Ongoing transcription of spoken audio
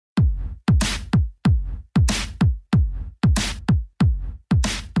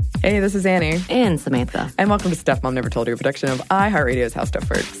Hey, this is Annie. And Samantha. And welcome to Stuff Mom Never Told You, a production of iHeartRadio's How Stuff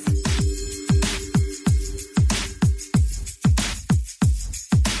Works.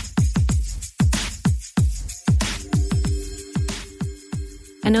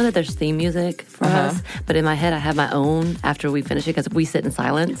 I know that there's theme music for us, but in my head I have my own after we finish it because we sit in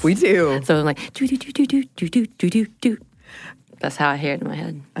silence. We do. So I'm like, do-do-do-do-do-do-do-do-do. That's how I hear it in my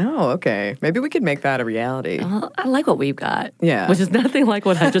head. Oh, okay. Maybe we could make that a reality. Well, I like what we've got. Yeah. Which is nothing like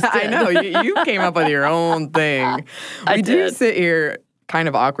what I just did. I know. You came up with your own thing. We do sit here kind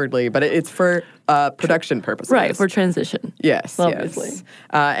of awkwardly, but it's for production purposes. Right, for transition. Yes, obviously. Yes.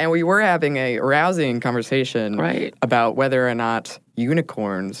 And we were having a rousing conversation about whether or not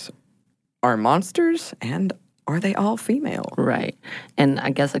unicorns are monsters and are they all female? Right. And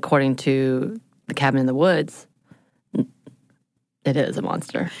I guess according to The Cabin in the Woods, it is a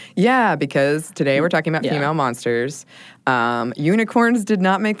monster. Yeah, because today we're talking about female monsters. Unicorns did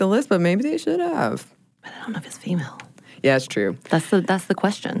not make the list, but maybe they should have. But I don't know if it's female. Yeah, it's true. That's the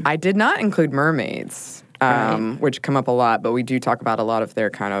question. I did not include mermaids, which come up a lot, but we do talk about a lot of their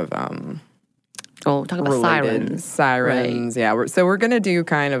kind of talk about sirens. Sirens, right. Yeah. So we're going to do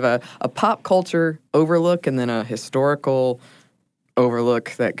kind of a pop culture overlook and then a historical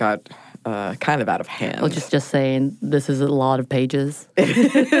overlook that got kind of out of hand. Well, just saying, this is a lot of pages. It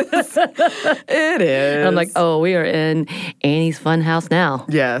is. And I'm like, we are in Annie's Funhouse now.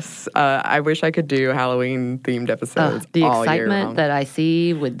 Yes. I wish I could do Halloween-themed episodes the all year excitement long. that I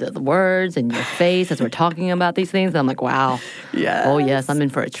see with the words and your face as we're talking about these things, I'm like, wow. Yes. Oh, yes, I'm in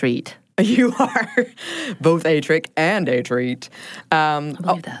for a treat. You are both a trick and a treat. I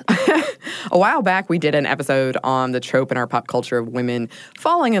believe that. A while back, we did an episode on the trope in our pop culture of women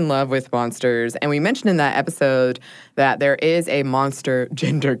falling in love with monsters. And we mentioned in that episode that there is a monster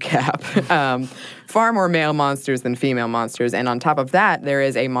gender gap. Far more male monsters than female monsters. And on top of that, there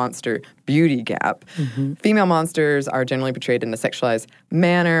is a monster beauty gap. Mm-hmm. Female monsters are generally portrayed in a sexualized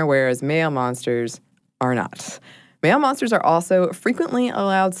manner, whereas male monsters are not. Male monsters are also frequently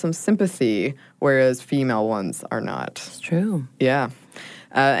allowed some sympathy, whereas female ones are not. It's true. Yeah.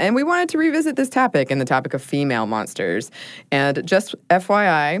 And we wanted to revisit this topic and the topic of female monsters. And just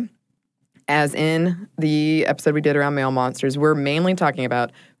FYI, as in the episode we did around male monsters, we're mainly talking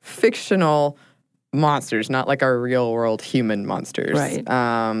about fictional monsters, not like our real-world human monsters. Right.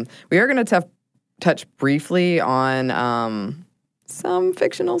 We are going to touch briefly on some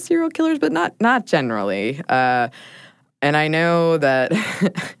fictional serial killers, but not generally. And I know that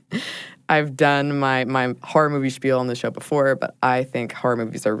I've done my horror movie spiel on the show before, but I think horror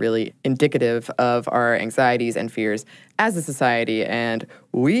movies are really indicative of our anxieties and fears as a society, and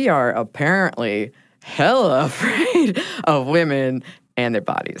we are apparently hella afraid of women and their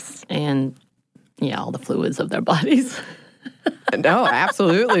bodies. And, all the fluids of their bodies. No,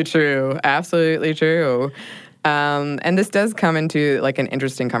 absolutely true. Absolutely true. And this does come into like an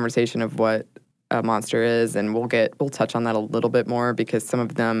interesting conversation of what a monster is, and we'll touch on that a little bit more because some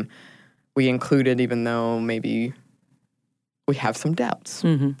of them we included even though maybe we have some doubts.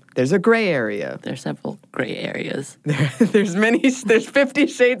 Mm-hmm. There's a gray area. There's several gray areas. There's 50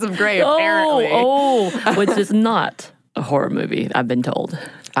 shades of gray apparently. Which is not a horror movie, I've been told.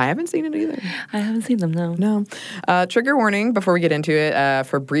 I haven't seen it either. I haven't seen them, no. No. Trigger warning before we get into it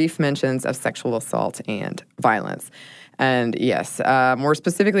for brief mentions of sexual assault and violence. And yes, more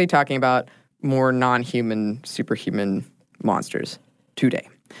specifically talking about more non-human, superhuman monsters today.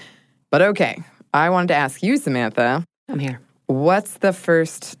 But okay, I wanted to ask you, Samantha. I'm here. What's the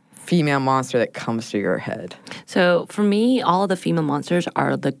first female monster that comes to your head? So for me, all of the female monsters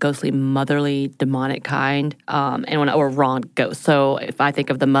are the ghostly, motherly, demonic kind, or wrong ghosts. So if I think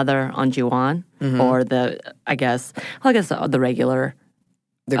of the mother on Ju-on, or the regular.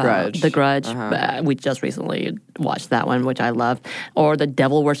 The Grudge. The Grudge. We just recently watched that one, which I loved. Or the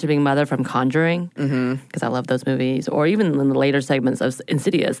devil-worshipping mother from Conjuring, because I love those movies. Or even in the later segments of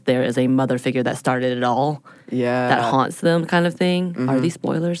Insidious, there is a mother figure that started it all. Yeah. That haunts them kind of thing. Are these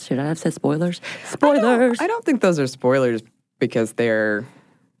spoilers? Should I have said spoilers? Spoilers! I don't think those are spoilers because they're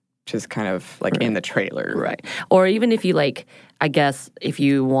just kind of like in the trailer. Right. Or even if you if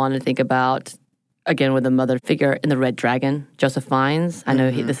you want to think about again with the mother figure in The Red Dragon, Joseph Fiennes. I know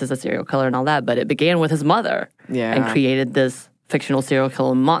this is a serial killer and all that, but it began with his mother and created this fictional serial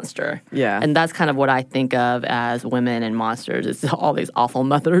killer monster. Yeah. And that's kind of what I think of as women and monsters. It's all these awful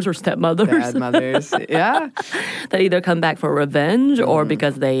mothers or stepmothers. Bad mothers, yeah. That either come back for revenge or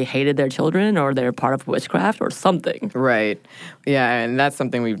because they hated their children or they're part of witchcraft or something. Right. Yeah, and that's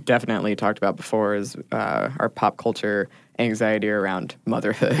something we've definitely talked about before is our pop culture anxiety around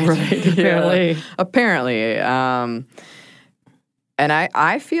motherhood. Right, apparently. Apparently. And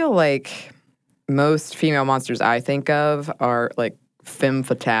I feel like most female monsters I think of are like femme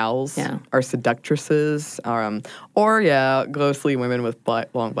fatales, or seductresses, or ghostly women with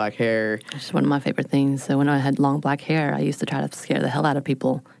long black hair. It's just one of my favorite things. So when I had long black hair, I used to try to scare the hell out of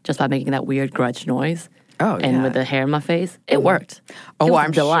people just by making that weird grudge noise. Oh, yeah. And with the hair in my face, it worked. Oh,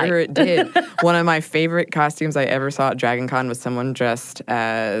 I'm sure it did. One of my favorite costumes I ever saw at Dragon Con was someone dressed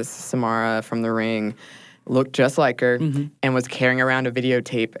as Samara from The Ring, looked just like her, and was carrying around a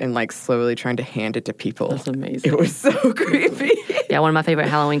videotape and like slowly trying to hand it to people. That's amazing. It was so creepy. Yeah, one of my favorite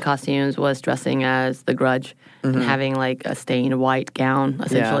Halloween costumes was dressing as the Grudge and having like a stained white gown,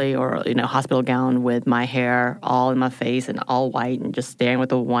 essentially, or hospital gown with my hair all in my face and all white and just staring with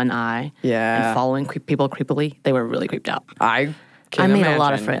the one eye. Yeah. And following people creepily. They were really creeped out. I made a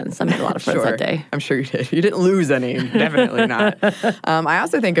lot of friends. Sure. That day. I'm sure you did. You didn't lose any. Definitely not. I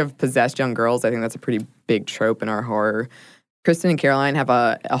also think of possessed young girls. I think that's a pretty big trope in our horror. Kristen and Caroline have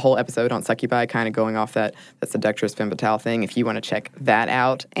a whole episode on succubi, kind of going off that seductress femme fatale thing, if you want to check that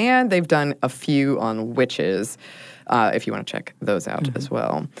out. And they've done a few on witches, if you want to check those out as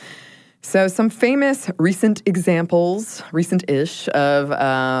well. So some famous recent examples, recent-ish,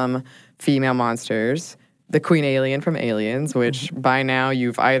 of female monsters. The Queen Alien from Aliens, which by now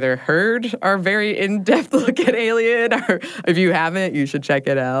you've either heard our very in-depth look at Alien, or if you haven't, you should check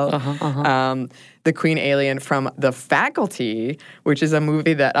it out. The Queen Alien from The Faculty, which is a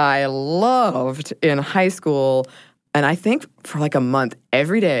movie that I loved in high school. And I think for like a month,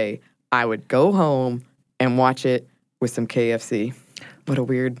 every day, I would go home and watch it with some KFC. What a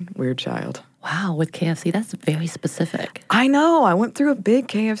weird child. Wow, with KFC, that's very specific. I know. I went through a big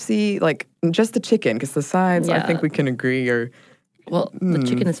KFC, like just the chicken, because the sides, I think we can agree, are... Well, the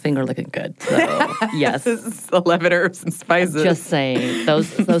chicken is finger looking good, so yes. 11 herbs and spices. Just saying, those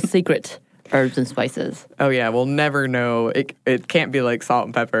secret herbs and spices. Oh, yeah, we'll never know. It can't be like salt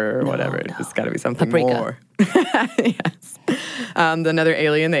and pepper or whatever. It's just got to be something Paprika. More. Yes. Another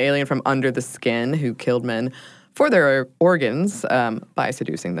alien, the alien from Under the Skin, who killed men for their organs by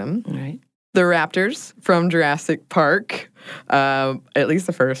seducing them. All right. The raptors from Jurassic Park, at least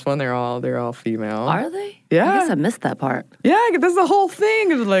the first one, they're all female. Are they? Yeah. I guess I missed that part. Yeah, that's the whole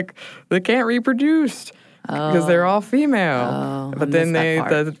thing. It's like they can't reproduce because they're all female. But then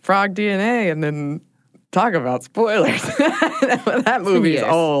the frog DNA, and then talk about spoilers. That movie's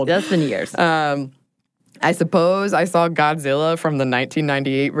old. That's been years. I suppose I saw Godzilla from the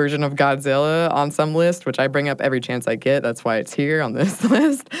 1998 version of Godzilla on some list, which I bring up every chance I get. That's why it's here on this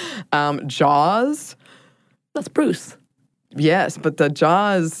list. Jaws. That's Bruce. Yes, but the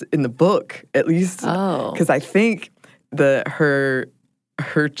Jaws in the book, at least, because I think her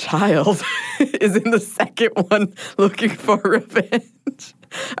child is in the second one looking for revenge.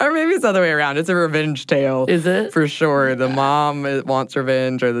 Or maybe it's the other way around. It's a revenge tale. Is it? For sure. The mom wants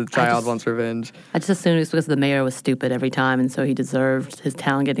revenge, or the child wants revenge. I just assumed it was because the mayor was stupid every time, and so he deserved his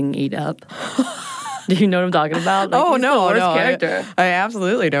town getting eat up. Do you know what I'm talking about? Like, he's the worst character. I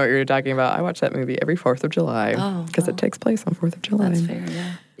absolutely know what you're talking about. I watch that movie every 4th of July because it takes place on 4th of July. That's fair,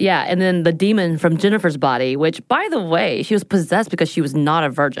 yeah. Yeah, and then the demon from Jennifer's Body, which, by the way, she was possessed because she was not a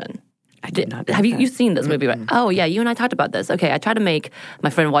virgin. I did not know Have you seen this movie? Right? Oh, yeah, you and I talked about this. Okay, I tried to make my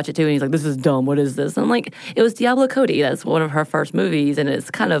friend watch it too, and he's like, this is dumb. What is this? And I'm like, it was Diablo Cody. That's one of her first movies, and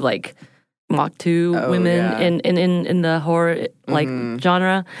it's kind of like mock to women in the horror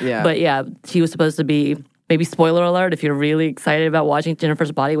genre. Yeah. But yeah, she was supposed to be, maybe spoiler alert if you're really excited about watching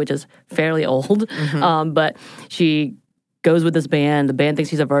Jennifer's Body, which is fairly old. But she goes with this band. The band thinks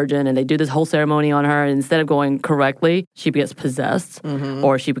she's a virgin, and they do this whole ceremony on her. And instead of going correctly, she gets possessed,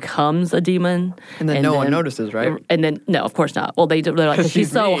 or she becomes a demon. And then no one notices, right? And then, no, of course not. Well, they're like,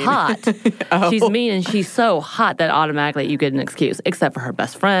 she's so hot. She's mean, and she's so hot that automatically you get an excuse, except for her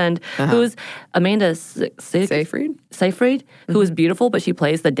best friend, who is Amanda Seyfried, who is beautiful, but she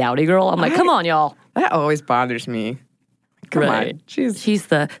plays the dowdy girl. I'm like, come on, y'all. That always bothers me. Come on. She's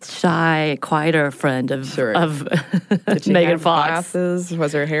the shy, quieter friend of Did she Megan have Fox. Glasses?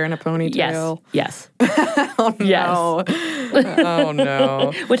 Was her hair in a ponytail? Yes. Oh, no. Oh,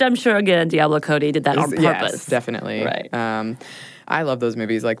 no. Which I'm sure, again, Diablo Cody did that on purpose. Yes, definitely. Right. I love those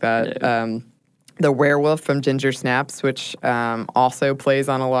movies like that. The Werewolf from Ginger Snaps, which also plays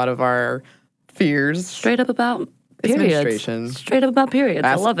on a lot of our fears. Straight up about periods. Straight up about periods.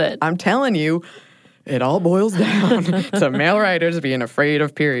 I love it. I'm telling you. It all boils down to male writers being afraid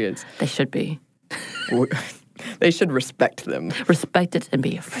of periods. They should be. They should respect them. Respect it and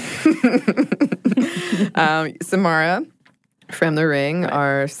be afraid. Samara from The Ring,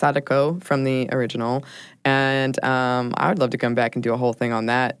 or Sadako from the original. And I would love to come back and do a whole thing on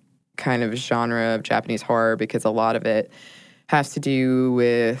that kind of genre of Japanese horror, because a lot of it has to do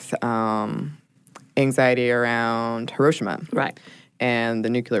with anxiety around Hiroshima. Right. And the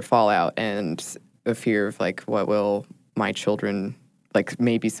nuclear fallout and a fear of, like, what will my children, like,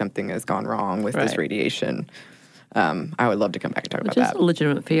 maybe something has gone wrong with this radiation. I would love to come back and talk about that. Which is a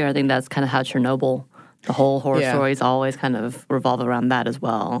legitimate fear. I think that's kind of how Chernobyl, the whole horror stories always kind of revolve around that as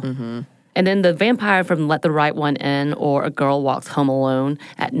well. Mm-hmm. And then the vampire from Let the Right One In or A Girl Walks Home Alone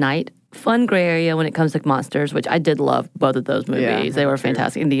at Night. Fun gray area when it comes to monsters, which I did love both of those movies. Yeah, they were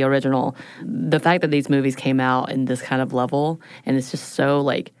fantastic. In the original, the fact that these movies came out in this kind of level, and it's just so,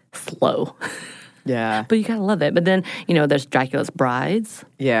 like, slow. Yeah. But you gotta love it. But then, you know, there's Dracula's Brides.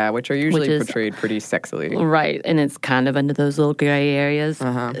 Yeah, which are usually portrayed pretty sexily. Right. And it's kind of into those little gray areas.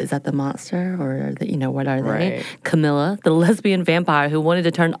 Is that the monster? Or, what are they? Right. Camilla, the lesbian vampire who wanted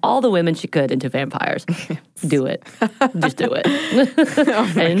to turn all the women she could into vampires. Do it. Just do it.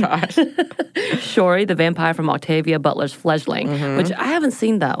 Oh, my gosh. Shori, the vampire from Octavia Butler's Fledgling, which I haven't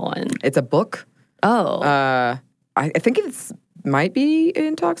seen that one. It's a book. Oh. I think it's... might be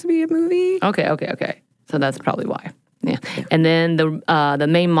in talks to be a movie. Okay. So that's probably why. Yeah. And then the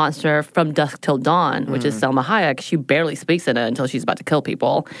main monster from Dusk Till Dawn, which is Selma Hayek, she barely speaks in it until she's about to kill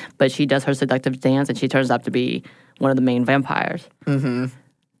people. But she does her seductive dance, and she turns out to be one of the main vampires. Mm-hmm.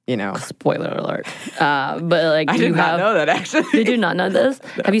 You know. Spoiler alert. But, like, I did not know that, actually. Did you not know this?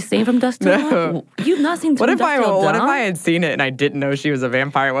 Have you seen From Dusk Till Dawn? You've not seen From Dusk Till Dawn? What if I had seen it and I didn't know she was a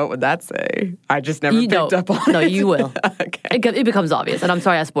vampire? What would that say? I just never picked up on it. No, you will. Okay. It becomes obvious, and I'm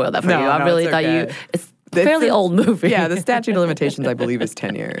sorry I spoiled that for you. I really thought okay. It's a fairly old movie. Yeah, the statute of limitations, I believe, is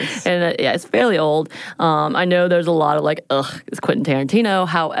 10 years. And it's fairly old. I know there's a lot of, like, it's Quentin Tarantino.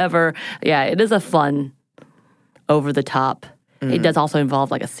 However, yeah, it is a fun, over-the-top. It does also involve,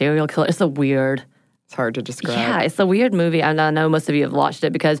 like, a serial killer. It's It's hard to describe. Yeah, it's a weird movie. I know most of you have watched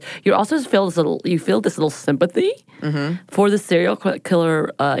it because you also feel this little sympathy for the serial killer,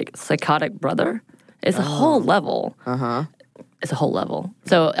 psychotic brother. It's a whole level. It's a whole level.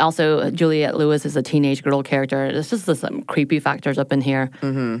 So also Juliette Lewis is a teenage girl character. It's just some creepy factors up in here.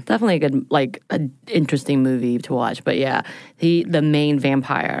 Definitely a good, an interesting movie to watch. But yeah, the main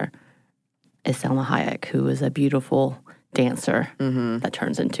vampire is Selma Hayek, who is a beautiful dancer that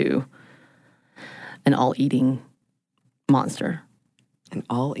turns into an all-eating monster. An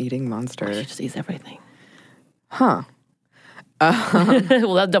all-eating monster. She just eats everything. Huh.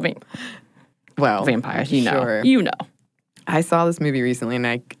 Well, that don't mean vampires. You know. Sure. You know. I saw this movie recently, and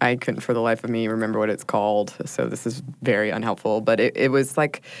I couldn't for the life of me remember what it's called, so this is very unhelpful. But it was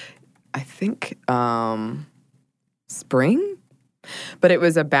like, I think, spring? But it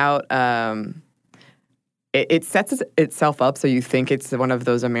was about... It sets itself up so you think it's one of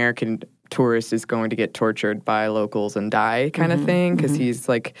those American tourists is going to get tortured by locals and die kind of thing, because he's,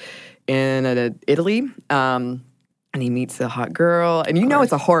 like, in Italy, and he meets a hot girl, and you know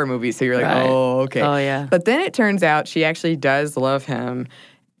it's a horror movie, so you're like, oh, okay. Oh, yeah. But then it turns out she actually does love him,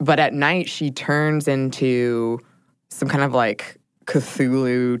 but at night she turns into some kind of, like,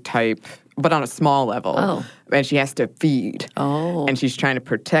 Cthulhu type, but on a small level. Oh. And she has to feed. Oh. And she's trying to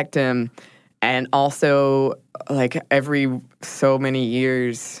protect him. And also, like, every so many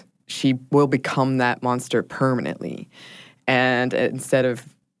years, she will become that monster permanently. And instead of,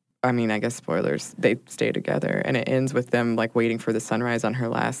 I mean, I guess spoilers, they stay together. And it ends with them, like, waiting for the sunrise on her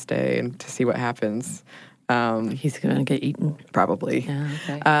last day and to see what happens. He's going to get eaten? Probably. Yeah,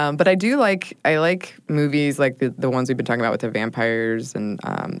 okay. But I like movies like the ones we've been talking about with the vampires and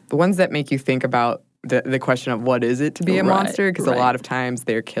the ones that make you think about the question of what is it to be a monster? Because a lot of times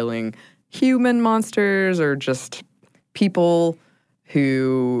they're killing human monsters or just people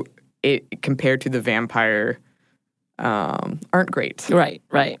who, compared to the vampire, aren't great. Right.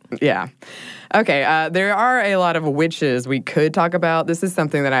 Yeah. Okay, there are a lot of witches we could talk about. This is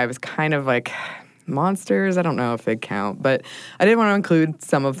something that I was kind of like, monsters? I don't know if they count, but I did want to include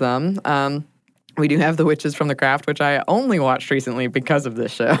some of them. We do have The Witches from the Craft, which I only watched recently because of this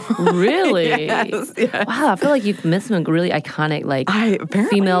show. Really? Yes. Wow, I feel like you've missed some really iconic,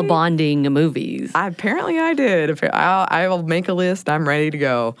 female bonding movies. Apparently I did. I will make a list. I'm ready to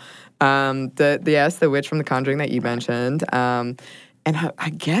go. The Witch from The Conjuring that you mentioned. And I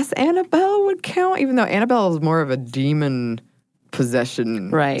guess Annabelle would count, even though Annabelle is more of a demon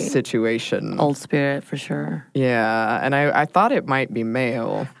possession situation. Old spirit, for sure. Yeah, and I thought it might be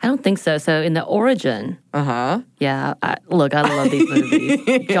male. I don't think so. So in The Origin... Yeah, I love these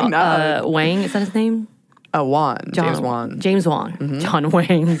movies. Wang, is that his name? James Wan. James Wan. Mm-hmm. John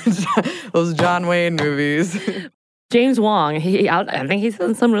Wayne. Those John Wayne movies. James Wong, I think he's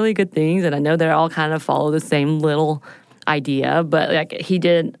done some really good things, and I know they all kind of follow the same little idea, but like he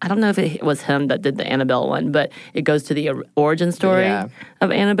did, I don't know if it was him that did the Annabelle one, but it goes to the origin story of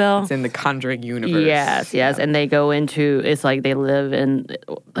Annabelle. It's in the Conjuring universe. Yes, and they go into, it's like they live in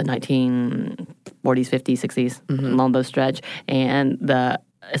the 1940s, 50s, 60s, along those stretch, and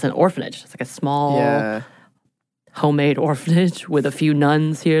it's an orphanage. It's like a small homemade orphanage with a few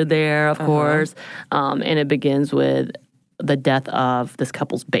nuns here, there, of course, and it begins with the death of this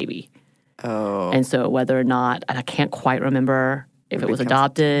couple's baby. Oh. And so whether or not, and I can't quite remember if it was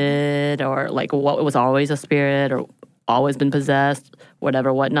adopted or like what it was always a spirit or always been possessed,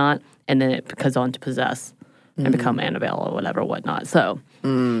 whatever, whatnot. And then it goes on to possess and become Annabelle or whatever, whatnot. So,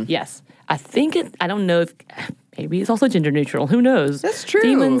 yes, I think I don't know if, maybe it's also gender neutral. Who knows? That's true.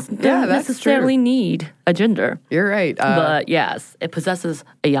 Demons don't necessarily need a gender. You're right. But yes, it possesses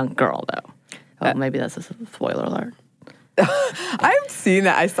a young girl, though. Oh, maybe that's a spoiler alert. I've seen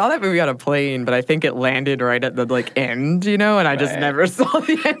that. I saw that movie on a plane, but I think it landed right at the end, and I just never saw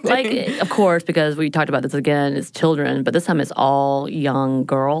the ending. Like, of course, because we talked about this again, it's children, but this time it's all young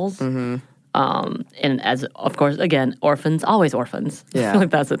girls. Mm-hmm. And as, of course, again, orphans, always orphans. Yeah.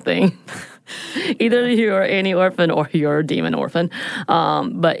 Like that's the thing. Either you're any orphan or you're a demon orphan.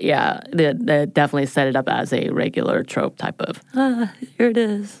 But yeah, they definitely set it up as a regular trope type of, here it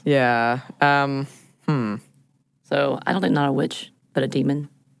is. Yeah. So I don't think not a witch, but a demon.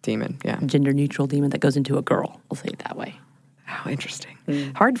 Demon, yeah. Gender neutral demon that goes into a girl. We'll say it that way. How interesting.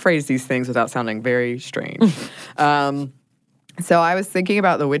 Hard to phrase these things without sounding very strange. So I was thinking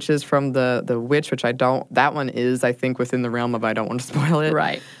about the witches from the Witch, which that one is, I think, within the realm of I don't want to spoil it.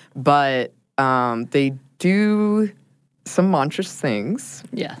 Right. But they do some monstrous things.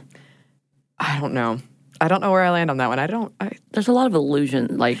 Yeah. I don't know where I land on that one. There's a lot of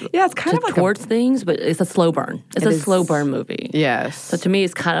illusion, it's kind of like towards things, but it's a slow burn. It's a slow burn movie. Yes. So to me,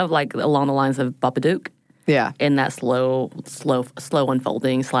 it's kind of like along the lines of Babadook. Yeah. In that slow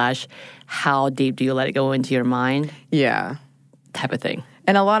unfolding / how deep do you let it go into your mind? Yeah. Type of thing.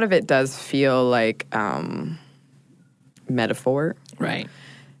 And a lot of it does feel like metaphor. Right.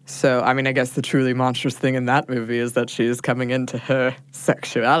 So, I mean, I guess the truly monstrous thing in that movie is that she is coming into her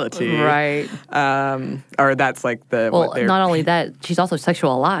sexuality. Right. Or that's like not only that, she's also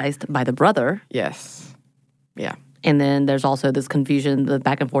sexualized by the brother. Yes. Yeah. And then there's also this confusion, the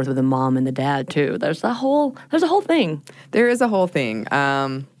back and forth with the mom and the dad, too. There's a whole thing. There is a whole thing.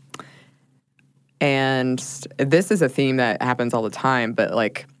 And this is a theme that happens all the time, but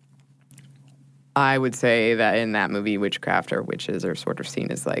I would say that in that movie, witchcraft or witches are sort of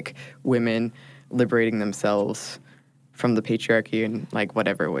seen as women liberating themselves from the patriarchy in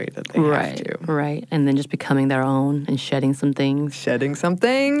whatever way that they have to. Right. And then just becoming their own and shedding some things. God, I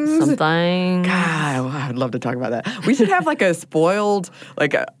would love to talk about that. We should have a spoiled,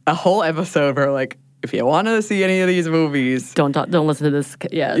 a whole episode where if you want to see any of these movies, don't listen to this.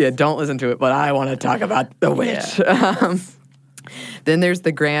 Yes. Yeah, don't listen to it. But I want to talk about the witch. Yeah. Then there's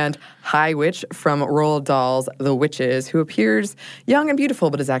the Grand High Witch from Roald Dahl's The Witches, who appears young and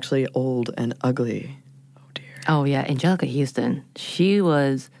beautiful, but is actually old and ugly. Oh, dear. Oh, yeah. Angelica Houston. She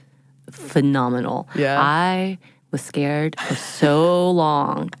was phenomenal. Yeah. I was scared for so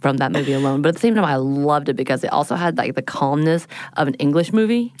long from that movie alone. But at the same time, I loved it because it also had the calmness of an English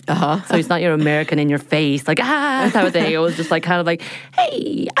movie. So it's not your American in your face, type of thing. It was just kind of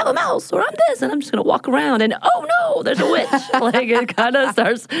hey, I'm a mouse or I'm this, and I'm just going to walk around and, oh no, there's a witch. It kind of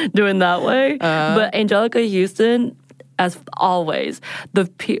starts doing that way. But Angelica Houston, as always,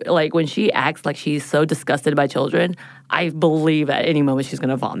 when she acts like she's so disgusted by children, I believe at any moment she's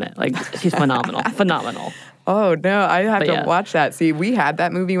going to vomit. She's phenomenal. Phenomenal. Oh, no, I have to watch that. See, we had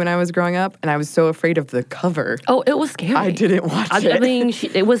that movie when I was growing up, and I was so afraid of the cover. Oh, it was scary. I didn't watch it. I mean,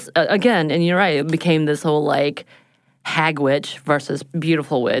 it was, again, and you're right, it became this whole, hag witch versus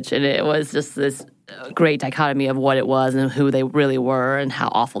beautiful witch, and it was just this great dichotomy of what it was and who they really were and how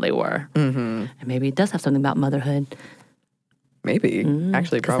awful they were. Mm-hmm. And maybe it does have something about motherhood. Maybe.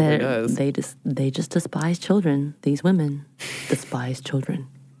 Actually, probably does. They just despise children. These women despise children.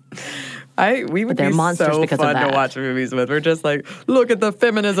 We would be so fun to watch movies with. We're just look at the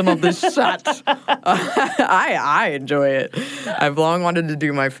feminism of this shot. I enjoy it. I've long wanted to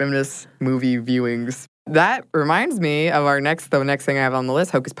do my feminist movie viewings. That reminds me of the next thing I have on the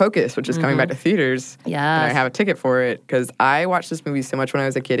list, Hocus Pocus, which is coming back to theaters. Yeah. And I have a ticket for it because I watched this movie so much when I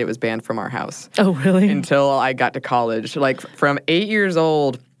was a kid, it was banned from our house. Oh, really? Until I got to college. From 8 years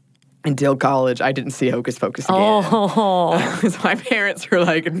old until college, I didn't see Hocus Pocus again. Oh. So my parents were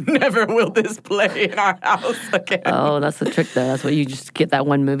like, never will this play in our house again. Oh, that's the trick, though. That's what you just get that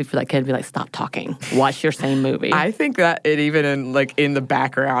one movie for that kid and be like, stop talking. Watch your same movie. I think that it even in the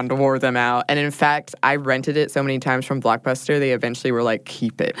background wore them out. And in fact, I rented it so many times from Blockbuster, they eventually were like,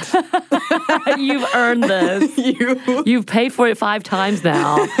 keep it. You've earned this. You've paid for it 5 times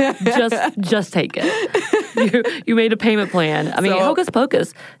now. Just take it. You made a payment plan. I mean, Hocus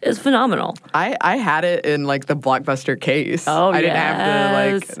Pocus is phenomenal. I had it in like the Blockbuster case. Oh, I didn't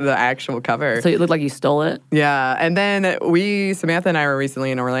have the actual cover. So it looked like you stole it? Yeah. And then Samantha and I were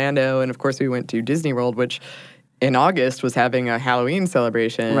recently in Orlando, and of course we went to Disney World, which in August was having a Halloween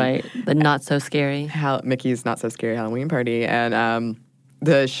celebration. Right. The Not So Scary. Mickey's Not So Scary Halloween Party. And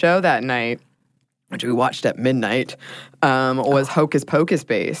the show that night, which we watched at midnight, was Hocus Pocus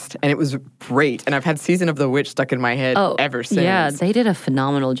based. And it was great. And I've had Season of the Witch stuck in my head ever since. Yeah, they did a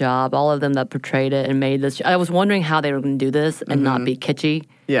phenomenal job. All of them that portrayed it and made this. I was wondering how they were going to do this and not be kitschy.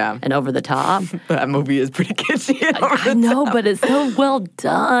 Yeah. And over the top. That movie is pretty kitschy. I know, but it's so well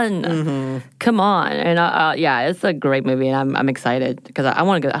done. Mm-hmm. Come on. And yeah, it's a great movie. And I'm excited because I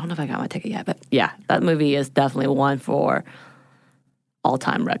want to go. I don't know if I got my ticket yet. But yeah, that movie is definitely one for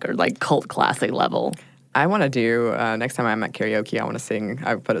all-time record, like cult classic level. I want to do, next time I'm at karaoke, I want to sing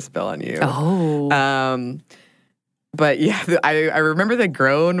I Put a Spell on You. Oh. But yeah, I remember the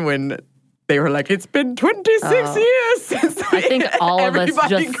groan when they were like, it's been 26 years since I think all of us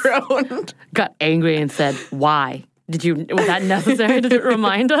just groaned. Got angry and said, why? Was that necessary? Did it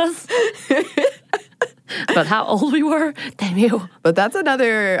remind us? But how old we were? Damn you. But that's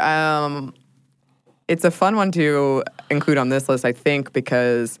another, it's a fun one to include on this list, I think,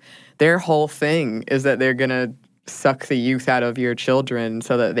 because their whole thing is that they're going to suck the youth out of your children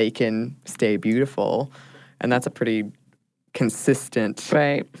so that they can stay beautiful. And that's a pretty consistent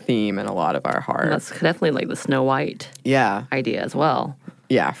theme in a lot of our hearts. And that's definitely like the Snow White idea as well.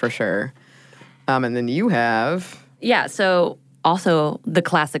 Yeah, for sure. And then you have... Yeah, so also the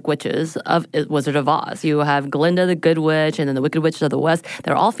classic witches of Wizard of Oz. You have Glinda the Good Witch and then the Wicked Witches of the West.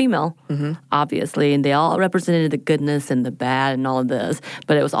 They're all female, obviously, and they all represented the goodness and the bad and all of this,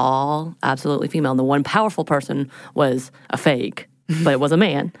 but it was all absolutely female. And the one powerful person was a fake, but it was a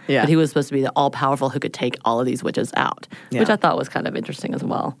man. But he was supposed to be the all-powerful who could take all of these witches out, which I thought was kind of interesting as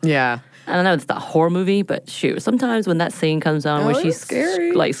well. Yeah. I don't know, it's not a horror movie, but shoot, sometimes when that scene comes on where she's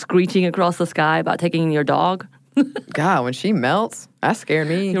like screeching across the sky about taking your dog... God, when she melts, that scared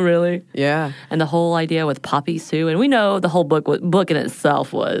me. Really? Yeah. And the whole idea with Poppy Sue, and we know the whole book in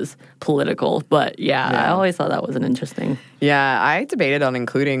itself was political, but I always thought that was an interesting. Yeah, I debated on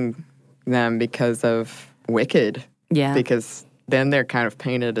including them because of Wicked. Yeah. Because then they're kind of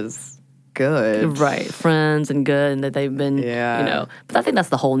painted as good. Right. Friends and good, and that they've been, you know. But I think that's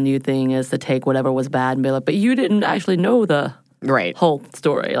the whole new thing is to take whatever was bad and be like, but you didn't actually know the... whole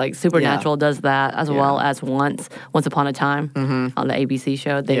story. Like Supernatural does that as well as Once Upon a Time on the ABC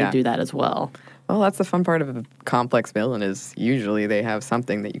show. They do that as well. Well, that's the fun part of a complex villain is usually they have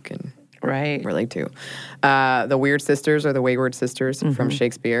something that you can relate to. The Weird Sisters or the Wayward Sisters from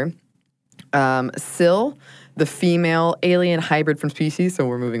Shakespeare. Syl, the female alien hybrid from Species. So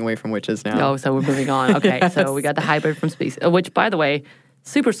we're moving away from witches now. Oh, so we're moving on. Okay, so we got the hybrid from Species, which, by the way,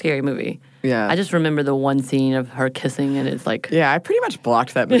 super scary movie. Yeah. I just remember the one scene of her kissing, and it's like... Yeah, I pretty much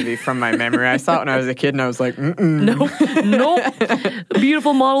blocked that movie from my memory. I saw it when I was a kid, and I was like, Nope. A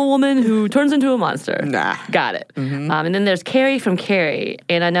beautiful model woman who turns into a monster. Nah. Got it. And then there's Carrie from Carrie.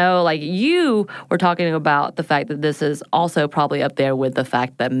 And I know, like, you were talking about the fact that this is also probably up there with the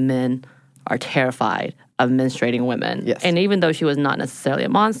fact that men are terrified of menstruating women. Yes. And even though she was not necessarily a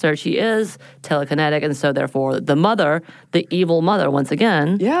monster, she is telekinetic, and so therefore the mother, the evil mother, once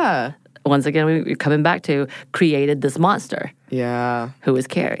again, we're coming back to, created this monster. Yeah. Who is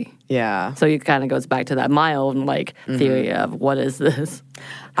Carrie. Yeah. So it kind of goes back to that my own, like, theory of what is this?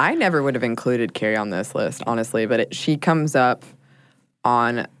 I never would have included Carrie on this list, honestly, but she comes up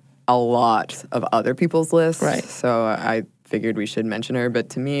on a lot of other people's lists. Right. So I figured we should mention her, but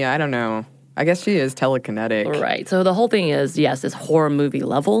to me, I don't know. I guess she is telekinetic. Right. So the whole thing is, yes, it's horror movie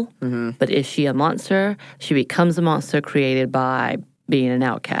level, but is she a monster? She becomes a monster created by being an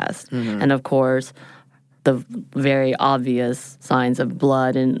outcast. And of course, the very obvious signs of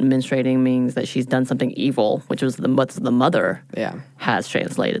blood and menstruating means that she's done something evil, which was what the mother has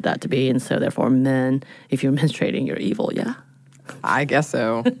translated that to be. And so therefore, men, if you're menstruating, you're evil, I guess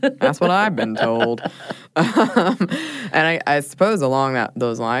so. That's what I've been told. And I suppose along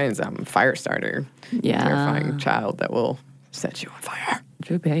those lines, Firestarter. Yeah. Terrifying child that will set you on fire.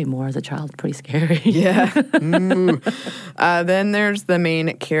 Drew Barrymore as a child, pretty scary. Yeah. Then there's the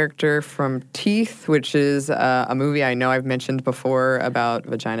main character from Teeth, which is a movie I know I've mentioned before about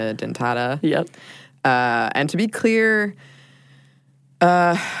vagina dentata. Yep. And to be clear,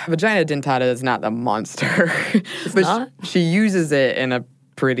 vagina dentata is not the monster. It's but not? She uses it in a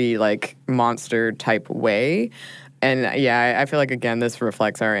pretty, like, monster-type way. And, yeah, I feel like, again, this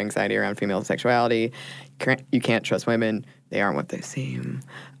reflects our anxiety around female sexuality. You can't trust women. They aren't what they seem.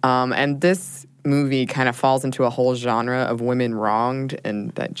 And this movie kind of falls into a whole genre of women wronged,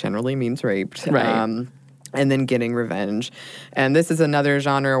 and that generally means raped. Right. And then getting revenge. And this is another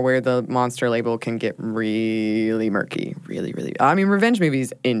genre where the monster label can get really murky. Really, really. I mean, revenge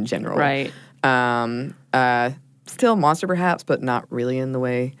movies in general. Right. Still monster perhaps, but not really in the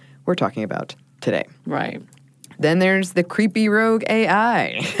way we're talking about today. Right. Then there's the creepy rogue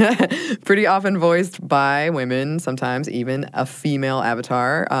AI. Pretty often voiced by women, sometimes even a female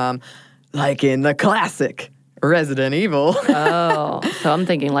avatar, like in the classic Resident Evil. Oh, so I'm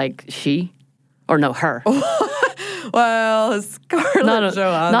thinking like she? Or no, her. Well, Scarlett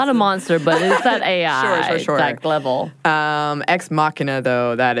Johansson. Not a monster, but it's that AI Sure. exact level. Ex Machina,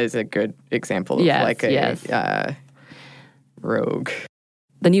 though, that is a good example of like a rogue.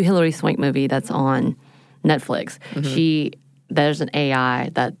 The new Hilary Swank movie that's on Netflix, there's an AI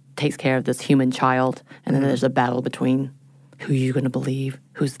that takes care of this human child, and then there's a battle between who you're going to believe,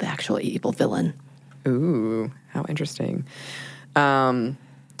 who's the actual evil villain. Ooh, how interesting.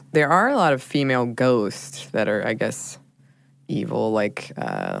 There are a lot of female ghosts that are, I guess, evil, like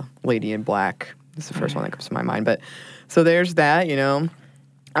Lady in Black. This is the first one that comes to my mind. But so there's that, you know.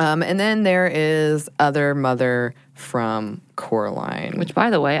 And then there is Other Mother from Coraline. Which, by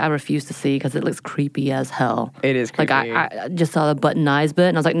the way, I refuse to see because it looks creepy as hell. It is creepy. Like, I just saw the button eyes bit,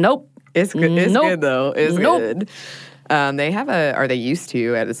 and I was like, nope. It's good. It's good, though. It's good. They have they used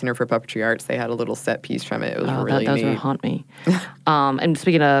to, at the Center for Puppetry Arts, they had a little set piece from it. It was really those neat. would haunt me. And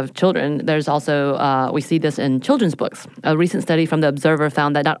speaking of children, there's also, we see this in children's books. A recent study from The Observer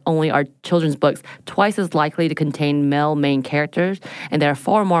found that not only are children's books twice as likely to contain male main characters, and they're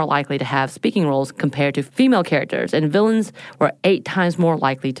far more likely to have speaking roles compared to female characters, and villains were 8 times more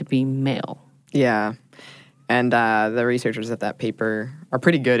likely to be male. Yeah. And the researchers of that paper are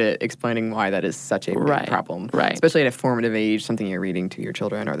pretty good at explaining why that is such a big problem. Right. Especially at a formative age, something you're reading to your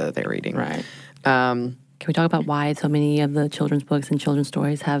children or that they're reading. Right. Can we talk about why so many of the children's books and children's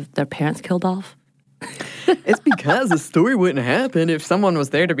stories have their parents killed off? It's because the story wouldn't happen if someone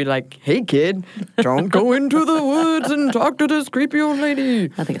was there to be like, hey, kid, don't go into the woods and talk to this creepy old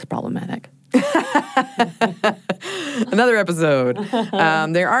lady. I think it's problematic. Another episode.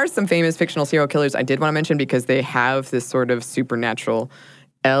 There are some famous fictional serial killers I did want to mention because they have this sort of supernatural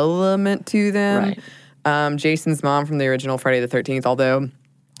element to them. Right. Jason's mom from the original Friday the 13th, although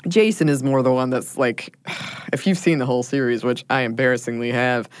Jason is more the one that's like, if you've seen the whole series, which I embarrassingly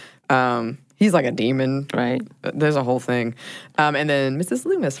have, he's like a demon. Right. There's a whole thing. And then Mrs.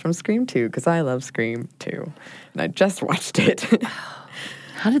 Loomis from Scream 2, because I love Scream 2. And I just watched it.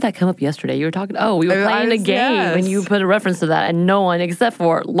 How did that come up yesterday? You were talking, we were playing a game and you put a reference to that and no one except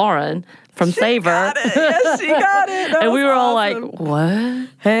for Lauren from Save Her. Yes, she got it. And we were all like, what?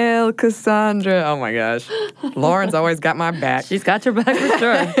 Hail Cassandra. Oh my gosh. Lauren's always got my back. She's got your back for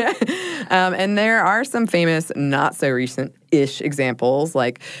sure. And there are some famous, not so recent-ish examples,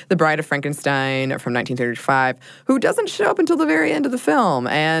 like The Bride of Frankenstein from 1935, who doesn't show up until the very end of the film.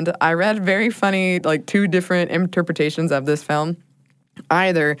 And I read very funny, like 2 different interpretations of this film.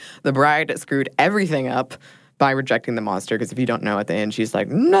 Either the bride screwed everything up by rejecting the monster, because if you don't know at the end, she's like,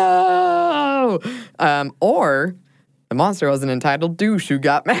 no! Or the monster was an entitled douche who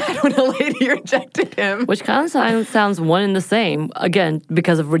got mad when a lady rejected him. Which kind of sounds one and the same, again,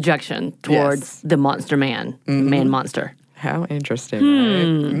 because of rejection towards the monster man, man-monster. How interesting,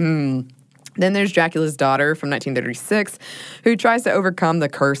 right? Then there's Dracula's daughter from 1936, who tries to overcome the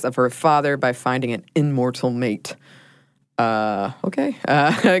curse of her father by finding an immortal mate. Okay.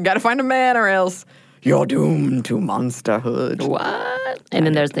 Gotta find a man or else you're doomed to monsterhood. What? And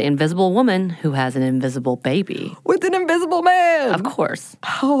then there's the invisible woman who has an invisible baby. With an invisible man! Of course.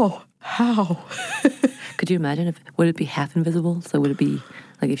 How? Could you imagine would it be half invisible? So would it be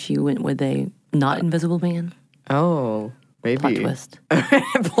like if she went with a not invisible man? Oh, maybe. Plot twist.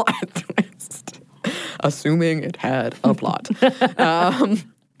 Plot twist. Assuming it had a plot.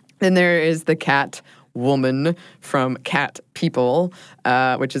 Then there is the cat woman from Cat People,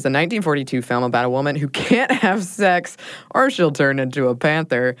 which is a 1942 film about a woman who can't have sex or she'll turn into a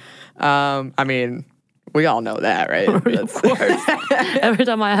panther. I mean, We all know that, right? Of course. Every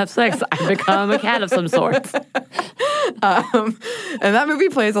time I have sex, I become a cat of some sort. And that movie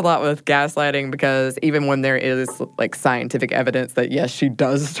plays a lot with gaslighting because even when there is like scientific evidence that yes, she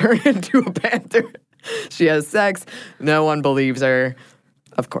does turn into a panther, she has sex, no one believes her.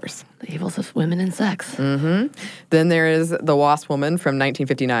 Of course. The evils of women and sex. Mm-hmm. Then there is The Wasp Woman from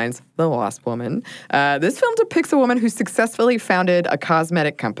 1959's The Wasp Woman. This film depicts a woman who successfully founded a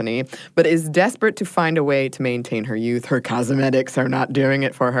cosmetic company, but is desperate to find a way to maintain her youth. Her cosmetics are not doing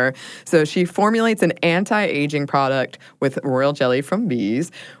it for her. So she formulates an anti-aging product with royal jelly from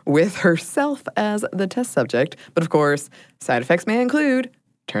bees, with herself as the test subject. But of course, side effects may include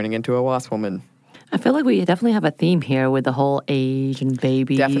turning into a wasp woman. I feel like we definitely have a theme here with the whole age and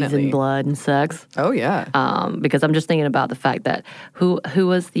babies and blood and sex. Oh, yeah. Because I'm just thinking about the fact that who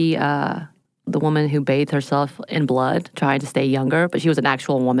was the woman who bathed herself in blood trying to stay younger, but she was an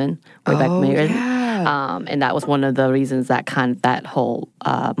actual woman way back in the and that was one of the reasons that that whole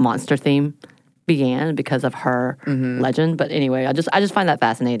monster theme began because of her legend. But anyway, I just find that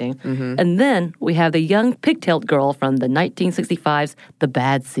fascinating. And then we have the young pigtailed girl from the 1965's The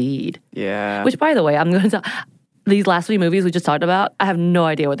Bad Seed. Yeah. Which, by the way, I'm going to tell... These last 3 movies we just talked about, I have no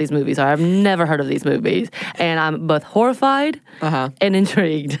idea what these movies are. I've never heard of these movies. And I'm both horrified and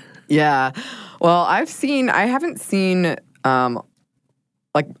intrigued. Yeah. Well, I haven't seen,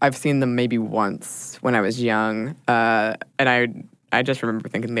 I've seen them maybe once when I was young. And I just remember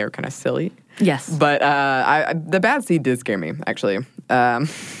thinking they were kind of silly. Yes. But The Bad Seed did scare me, actually.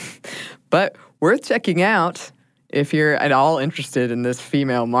 But worth checking out if you're at all interested in this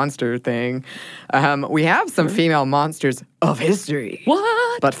female monster thing. We have some female monsters of history.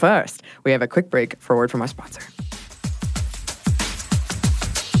 What? But first, we have a quick break for a word from our sponsor.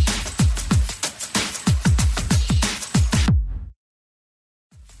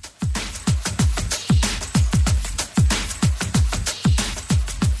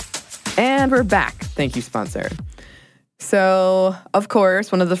 And we're back. Thank you, sponsor. So, of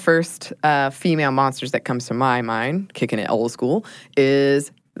course, one of the first female monsters that comes to my mind, kicking it old school,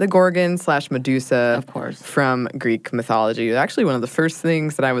 is the Gorgon/Medusa. Of course. From Greek mythology. Actually, one of the first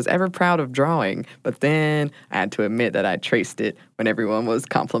things that I was ever proud of drawing. But then I had to admit that I traced it when everyone was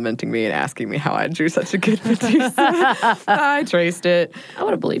complimenting me and asking me how I drew such a good Medusa. I traced it. I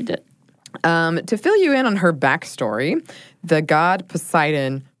would have believed it. To fill you in on her backstory, the god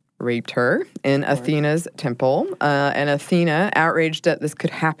Poseidon raped her in Athena's temple. And Athena, outraged that this could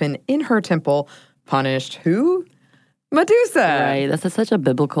happen in her temple, punished who? Medusa. Right. That's such a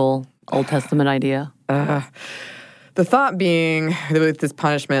biblical Old Testament idea. The thought being, with this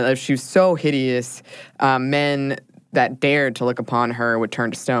punishment, if she was so hideous, men that dared to look upon her would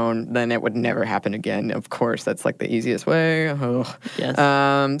turn to stone, then it would never happen again. Of course, that's like the easiest way. Ugh. Yes.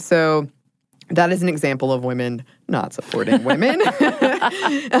 So that is an example of women not supporting women.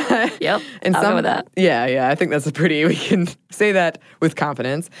 Yep, and I'll go with that. Yeah, I think we can say that with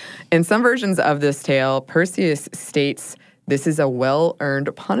confidence. In some versions of this tale, Perseus states this is a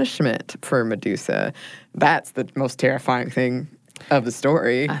well-earned punishment for Medusa. That's the most terrifying thing of the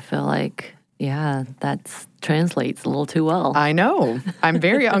story. I feel like, that translates a little too well. I know. I'm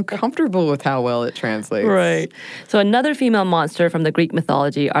very uncomfortable with how well it translates. Right. So another female monster from the Greek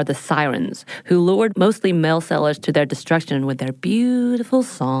mythology are the sirens, who lured mostly male sailors to their destruction with their beautiful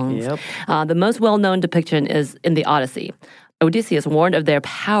songs. Yep. The most well-known depiction is in the Odyssey. Odysseus, warned of their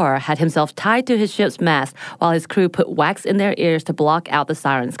power, had himself tied to his ship's mast while his crew put wax in their ears to block out the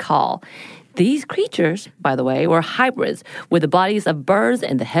sirens' call. These creatures, by the way, were hybrids with the bodies of birds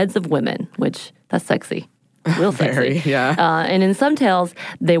and the heads of women, which, that's sexy. Real sexy. Very, yeah. And in some tales,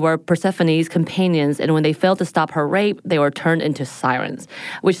 they were Persephone's companions, and when they failed to stop her rape, they were turned into sirens,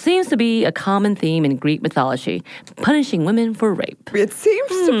 which seems to be a common theme in Greek mythology, punishing women for rape. It seems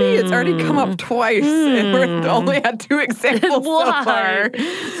to be. It's already come up twice, and we've only had 2 examples so far.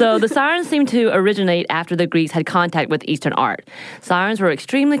 So the sirens seem to originate after the Greeks had contact with Eastern art. Sirens were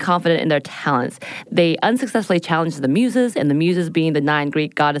extremely confident in their talents. They unsuccessfully challenged the muses, and the muses being the 9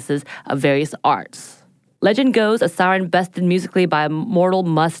 Greek goddesses of various arts. Legend goes, a siren bested musically by a mortal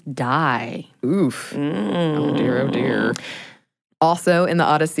must die. Oof. Oh dear. Also in the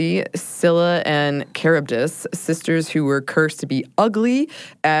Odyssey, Scylla and Charybdis, sisters who were cursed to be ugly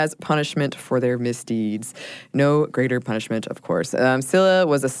as punishment for their misdeeds. No greater punishment, of course. Scylla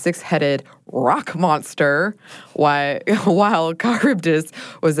was a 6-headed rock monster, while Charybdis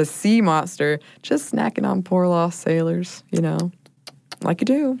was a sea monster, just snacking on poor lost sailors, like you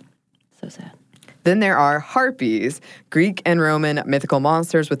do. So sad. Then there are harpies, Greek and Roman mythical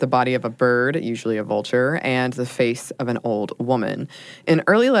monsters with the body of a bird, usually a vulture, and the face of an old woman. In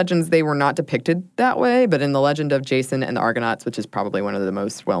early legends, they were not depicted that way, but in the legend of Jason and the Argonauts, which is probably one of the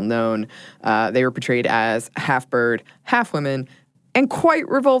most well-known, they were portrayed as half bird, half women, and quite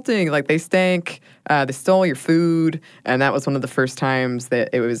revolting. Like, they stank, they stole your food, and that was one of the first times that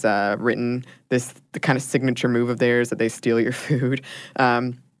it was written, the kind of signature move of theirs, that they steal your food.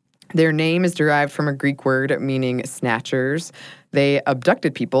 Their name is derived from a Greek word meaning snatchers. They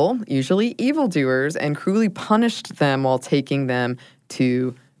abducted people, usually evildoers, and cruelly punished them while taking them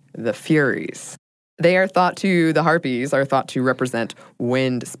to the Furies. The harpies are thought to represent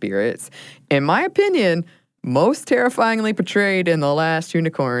wind spirits. In my opinion, most terrifyingly portrayed in The Last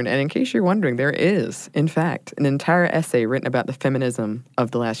Unicorn. And in case you're wondering, there is, in fact, an entire essay written about the feminism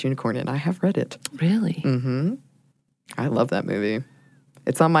of The Last Unicorn, and I have read it. Really? Mm-hmm. I love that movie.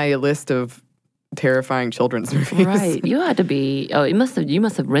 It's on my list of terrifying children's movies. Right. You had to be, you must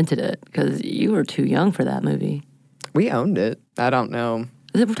have rented it because you were too young for that movie. We owned it. I don't know.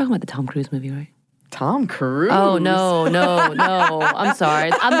 We're talking about the Tom Cruise movie, right? Tom Cruise? Oh, no. I'm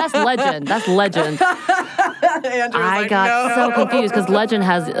sorry. That's Legend. That's Legend. I got so confused because Legend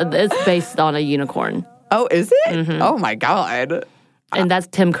it's based on a unicorn. Oh, is it? Mm-hmm. Oh, my God. And that's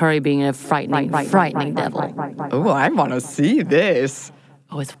Tim Curry being a frightening devil. Oh, I want to see this.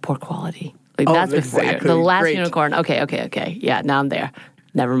 Oh, it's poor quality. Like, that's exactly. Before The Last Unicorn. Okay. Yeah, now I'm there.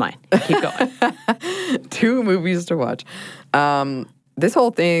 Never mind. Keep going. 2 movies to watch. This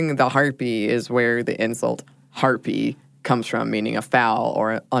whole thing, the harpy, is where the insult harpy comes from, meaning a foul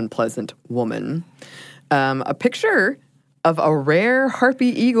or unpleasant woman. A picture of a rare harpy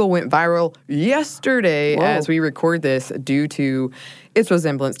eagle went viral yesterday as we record this due to its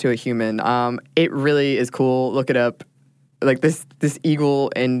resemblance to a human. It really is cool. Look it up. Like this eagle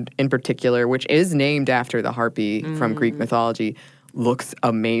in particular, which is named after the harpy from Greek mythology, looks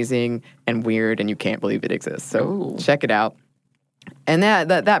amazing and weird, and you can't believe it exists. So check it out. And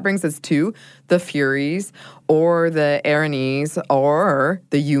that brings us to the Furies, or the Erinyes, or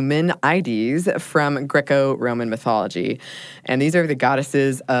the Eumenides from Greco-Roman mythology. And these are the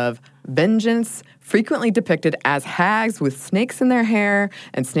goddesses of vengeance, frequently depicted as hags with snakes in their hair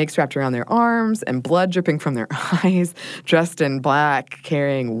and snakes wrapped around their arms and blood dripping from their eyes, dressed in black,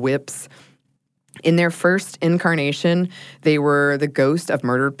 carrying whips. In their first incarnation, they were the ghost of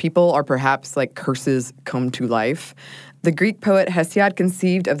murdered people, or perhaps like curses come to life. The Greek poet Hesiod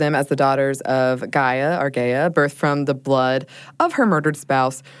conceived of them as the daughters of Gaia, birthed from the blood of her murdered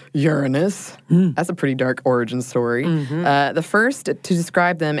spouse, Uranus. That's a pretty dark origin story. The first to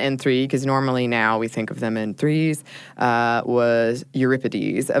describe them in 3, because normally now we think of them in 3s, was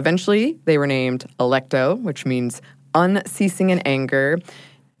Euripides. Eventually, they were named Alecto, which means unceasing in anger,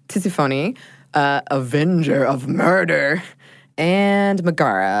 Tisiphone, avenger of murder, and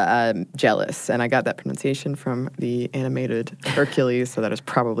Megara, jealous. And I got that pronunciation from the animated Hercules, so that is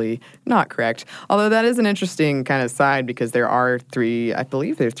probably not correct. Although that is an interesting kind of side, because there are 3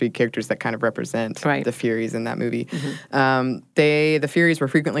 characters that kind of represent the Furies in that movie. The Furies were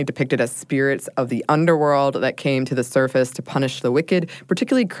frequently depicted as spirits of the underworld that came to the surface to punish the wicked,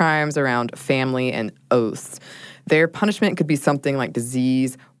 particularly crimes around family and oaths. Their punishment could be something like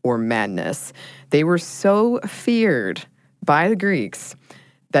disease or madness. They were so feared by the Greeks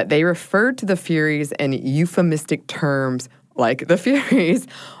that they referred to the Furies in euphemistic terms like the Furies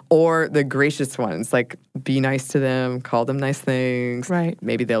or the gracious ones, like be nice to them, call them nice things. Right.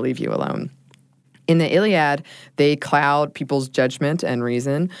 Maybe they'll leave you alone. In the Iliad, they cloud people's judgment and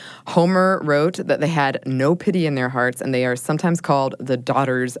reason. Homer wrote that they had no pity in their hearts, and they are sometimes called the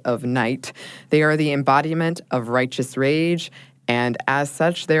daughters of night. They are the embodiment of righteous rage, and as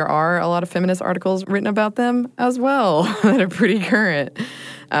such, there are a lot of feminist articles written about them as well that are pretty current.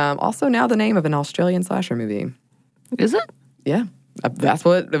 Also now the name of an Australian slasher movie. Is it? Yeah. That's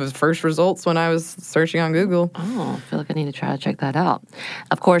what it was first results when I was searching on Google. Oh, I feel like I need to try to check that out.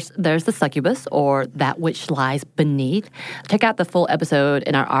 Of course, there's the succubus, or that which lies beneath. Check out the full episode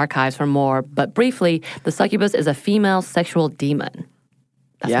in our archives for more, but briefly, the succubus is a female sexual demon.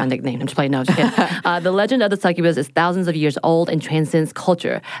 That's my nickname. I'm just playing. No, I'm just kidding. The legend of the succubus is thousands of years old and transcends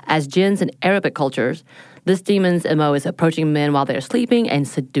culture. As jinns in Arabic cultures, this demon's MO is approaching men while they're sleeping and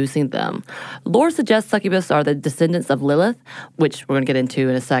seducing them. Lore suggests succubus are the descendants of Lilith, which we're going to get into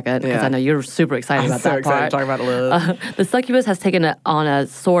in a second, because I know you're super excited about that part. I'm so excited to talk about Lilith. The succubus has taken on a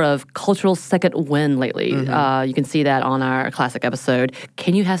sort of cultural second wind lately. You can see that on our classic episode,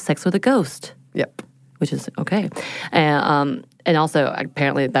 Can You Have Sex with a Ghost? Yep. Which is okay. And And also,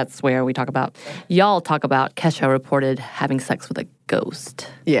 apparently, that's where y'all talk about Kesha reported having sex with a ghost.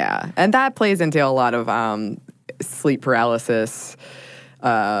 Yeah, and that plays into a lot of sleep paralysis.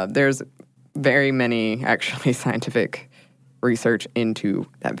 There's very many, actually, scientific research into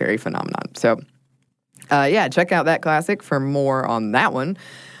that very phenomenon. So, check out that classic for more on that one.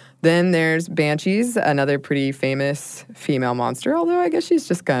 Then there's Banshees, another pretty famous female monster, although I guess she's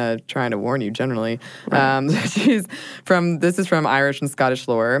just kind of trying to warn you generally. Right. This is from Irish and Scottish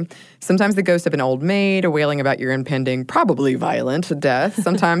lore. Sometimes the ghost of an old maid wailing about your impending, probably violent, death.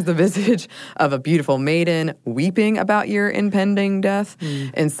 Sometimes the visage of a beautiful maiden weeping about your impending death.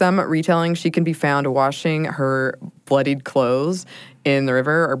 In some retellings, she can be found washing her bloodied clothes in the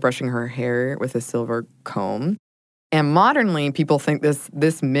river or brushing her hair with a silver comb. And modernly, people think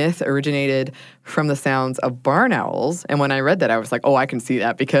this myth originated from the sounds of barn owls. And when I read that, I was like, oh, I can see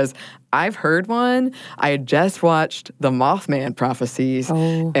that because I've heard one. I had just watched the Mothman prophecies,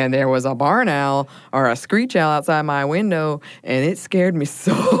 and there was a barn owl or a screech owl outside my window, and it scared me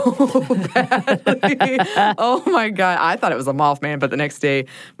so badly. Oh, my God. I thought it was a Mothman, but the next day,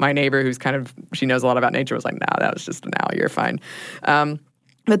 my neighbor, she knows a lot about nature, was like, no, that was just an owl. You're fine.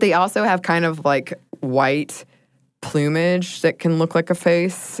 But they also have kind of like white plumage that can look like a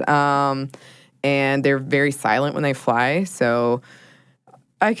face, and they're very silent when they fly, so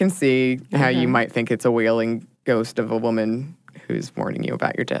I can see how you might think it's a wailing ghost of a woman who's warning you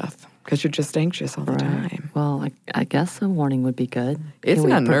about your death because you're just anxious all the time. Well, I guess a warning would be good. It's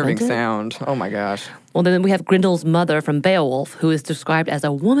an unnerving sound. Oh my gosh. Well, then we have Grendel's mother from Beowulf, who is described as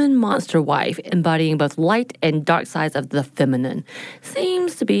a woman monster wife, embodying both light and dark sides of the feminine.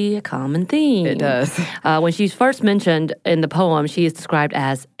 Seems to be a common theme. It does. When she's first mentioned in the poem, she is described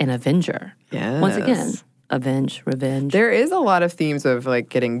as an avenger. Yes. Once again, avenge, revenge. There is a lot of themes of like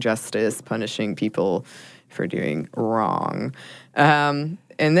getting justice, punishing people for doing wrong.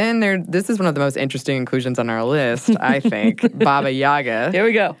 And then this is one of the most interesting inclusions on our list, I think, Baba Yaga. Here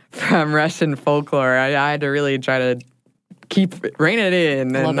we go. From Russian folklore. I had to really try to rein it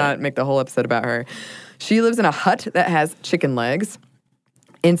in and not make the whole episode about her. She lives in a hut that has chicken legs.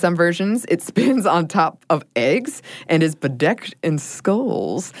 In some versions, it spins on top of eggs and is bedecked in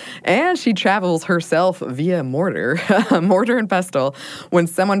skulls. And she travels herself via mortar and pestle. When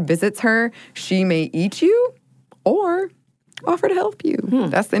someone visits her, she may eat you or offer to help you.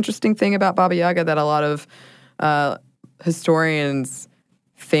 That's the interesting thing about Baba Yaga that a lot of historians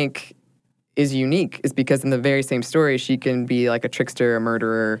think is unique, is because in the very same story, she can be like a trickster, a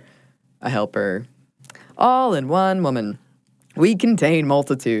murderer, a helper, all in one woman. We contain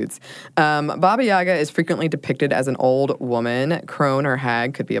multitudes. Baba Yaga is frequently depicted as an old woman. Crone or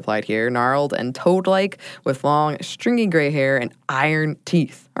hag could be applied here. Gnarled and toad-like with long, stringy gray hair and iron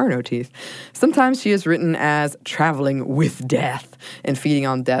teeth, or no teeth. Sometimes she is written as traveling with death and feeding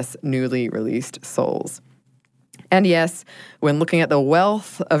on death's newly released souls. And yes, when looking at the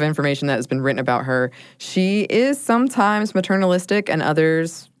wealth of information that has been written about her, she is sometimes maternalistic and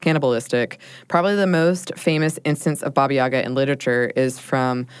others cannibalistic. Probably the most famous instance of Baba Yaga in literature is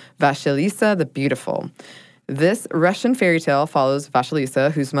from Vasilisa the Beautiful. This Russian fairy tale follows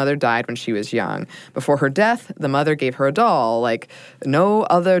Vasilisa, whose mother died when she was young. Before her death, the mother gave her a doll, like no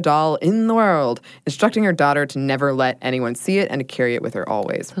other doll in the world, instructing her daughter to never let anyone see it and to carry it with her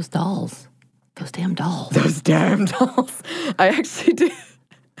always. Those dolls. Those damn dolls. Those damn dolls. I actually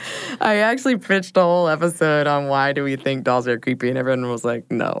pitched a whole episode on why do we think dolls are creepy, and everyone was like,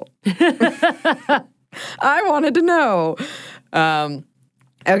 no. I wanted to know.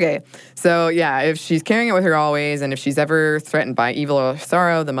 Okay, so yeah, if she's carrying it with her always, and if she's ever threatened by evil or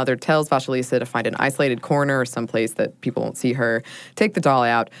sorrow, the mother tells Vasilisa to find an isolated corner or someplace that people won't see her, take the doll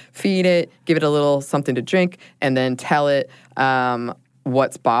out, feed it, give it a little something to drink, and then tell it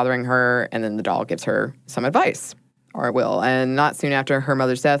what's bothering her, and then the doll gives her some advice, or it will. And not soon after her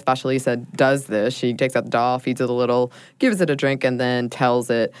mother's death, Vasilisa does this. She takes out the doll, feeds it a little, gives it a drink, and then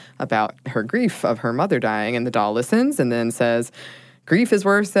tells it about her grief of her mother dying. And the doll listens and then says, grief is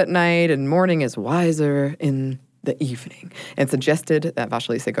worse at night and mourning is wiser in the evening, and suggested that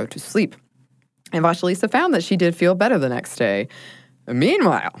Vasilisa go to sleep. And Vasilisa found that she did feel better the next day.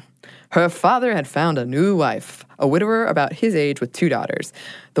 Meanwhile, her father had found a new wife, a widower about his age with 2 daughters.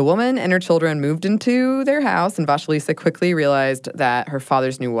 The woman and her children moved into their house, and Vasilisa quickly realized that her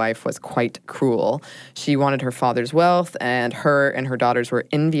father's new wife was quite cruel. She wanted her father's wealth, and her daughters were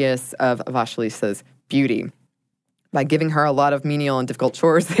envious of Vasilisa's beauty. By giving her a lot of menial and difficult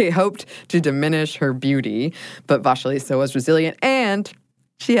chores, they hoped to diminish her beauty. But Vasilisa was resilient, and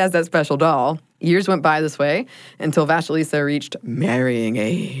she has that special doll. Years went by this way until Vasilisa reached marrying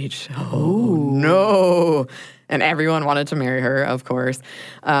age. Oh, no. And everyone wanted to marry her, of course.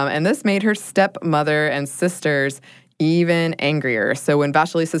 And this made her stepmother and sisters even angrier. So when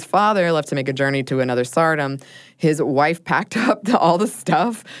Vasilisa's father left to make a journey to another tsardom, his wife packed up all the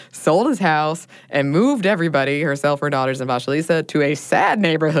stuff, sold his house, and moved everybody, herself, her daughters, and Vasilisa, to a sad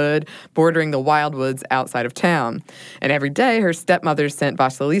neighborhood bordering the wildwoods outside of town. And every day, her stepmother sent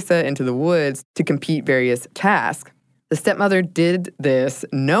Vasilisa into the woods to complete various tasks. The stepmother did this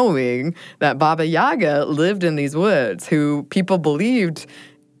knowing that Baba Yaga lived in these woods, who people believed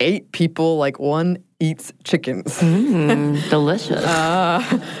ate people like one eats chickens. Delicious.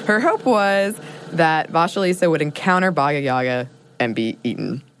 Her hope was that Vasilisa would encounter Baba Yaga and be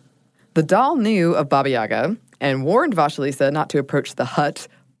eaten. The doll knew of Baba Yaga and warned Vasilisa not to approach the hut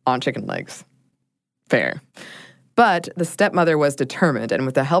on chicken legs. Fair. But the stepmother was determined, and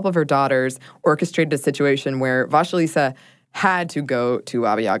with the help of her daughters, orchestrated a situation where Vasilisa had to go to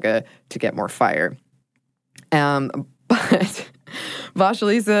Baba Yaga to get more fire. But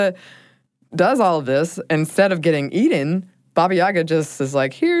Vasilisa does all of this. Instead of getting eaten, Baba Yaga just is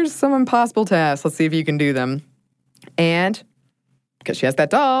like, here's some impossible tasks. Let's see if you can do them. And because she has that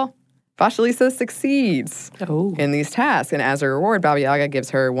doll, Vasilisa succeeds in these tasks. And as a reward, Baba Yaga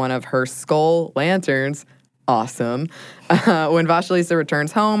gives her one of her skull lanterns. Awesome. When Vasilisa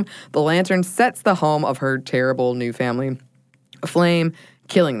returns home, the lantern sets the home of her terrible new family aflame,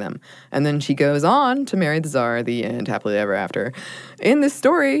 killing them. And then she goes on to marry the Tsar, the end, happily ever after. In this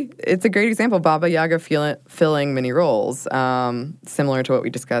story, it's a great example of Baba Yaga filling many roles, similar to what we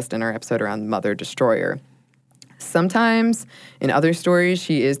discussed in our episode around Mother Destroyer. Sometimes in other stories,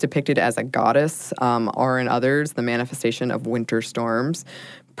 she is depicted as a goddess, or in others, the manifestation of winter storms.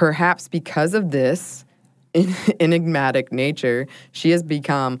 Perhaps because of this enigmatic nature, she has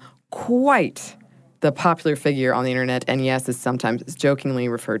become quite the popular figure on the internet, and yes, is sometimes jokingly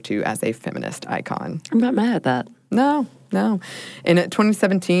referred to as a feminist icon. I'm not mad at that. No. In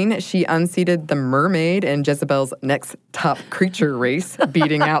 2017, she unseated the mermaid in Jezebel's Next Top Creature race,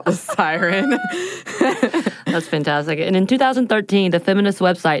 beating out the siren. That's fantastic. And in 2013, the feminist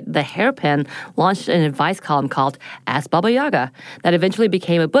website The Hairpin launched an advice column called Ask Baba Yaga that eventually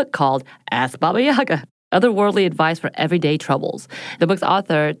became a book called Ask Baba Yaga, Otherworldly Advice for Everyday Troubles. The book's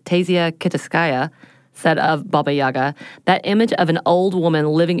author, Tasia Kitskaya, said of Baba Yaga, that image of an old woman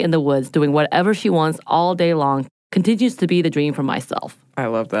living in the woods doing whatever she wants all day long continues to be the dream for myself. I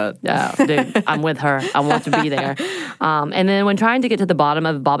love that. Yeah, dude, I'm with her. I want to be there. And then when trying to get to the bottom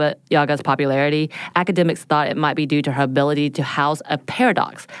of Baba Yaga's popularity, academics thought it might be due to her ability to house a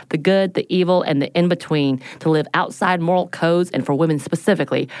paradox, the good, the evil, and the in-between, to live outside moral codes, and for women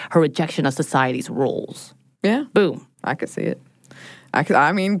specifically, her rejection of society's rules. Yeah. Boom. I could see it.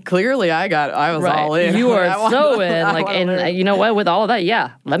 I mean, clearly I was right. all in. You are so in. And you know what? With all of that,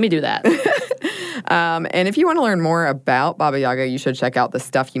 yeah, let me do that. And if you want to learn more about Baba Yaga, you should check out the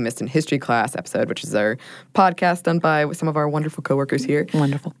Stuff You Missed in History Class episode, which is our podcast done by some of our wonderful coworkers here.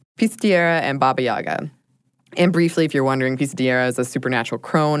 Wonderful. Piscatera and Baba Yaga. And briefly, if you're wondering, Piscatera is a supernatural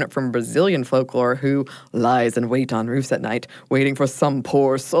crone from Brazilian folklore who lies in wait on roofs at night, waiting for some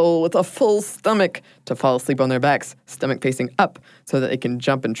poor soul with a full stomach to fall asleep on their backs, stomach facing up, so that it can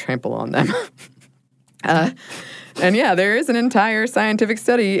jump and trample on them. And yeah, there is an entire scientific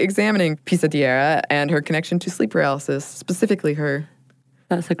study examining Piscatera and her connection to sleep paralysis, specifically her.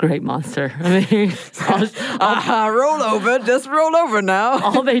 That's a great monster. I mean, roll over, just roll over now.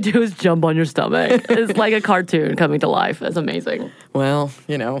 All they do is jump on your stomach. It's like a cartoon coming to life. It's amazing. Well,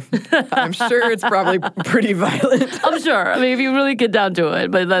 I'm sure it's probably pretty violent. I'm sure. I mean, if you really get down to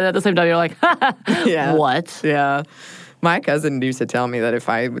it, but then at the same time, you're like, yeah. What? Yeah. My cousin used to tell me that if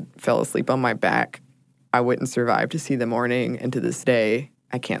I fell asleep on my back, I wouldn't survive to see the morning. And to this day,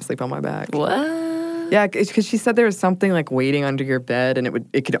 I can't sleep on my back. What? Yeah, because she said there was something like waiting under your bed, and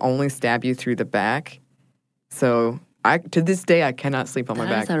it could only stab you through the back. So to this day, I cannot sleep on my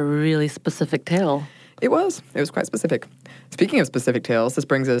back. That's a really specific tale. It was quite specific. Speaking of specific tales, this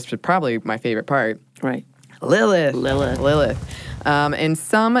brings us to probably my favorite part. Right. Lilith. In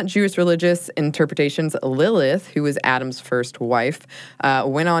some Jewish religious interpretations, Lilith, who was Adam's first wife,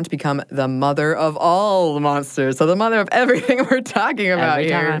 went on to become the mother of all monsters. So the mother of everything we're talking about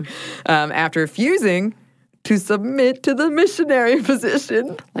here. After refusing to submit to the missionary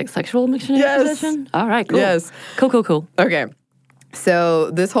position. Like sexual missionary position? All right, cool. Yes. Cool. Okay.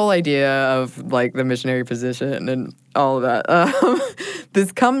 So this whole idea of like the missionary position and all of that,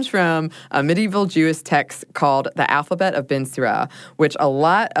 this comes from a medieval Jewish text called the Alphabet of Ben Sira, which a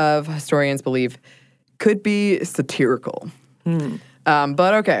lot of historians believe could be satirical.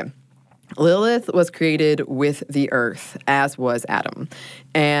 But okay. Lilith was created with the earth, as was Adam,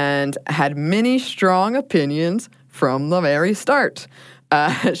 and had many strong opinions from the very start.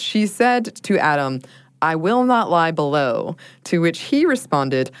 She said to Adam, "I will not lie below," to which he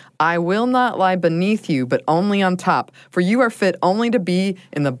responded, "I will not lie beneath you, but only on top, for you are fit only to be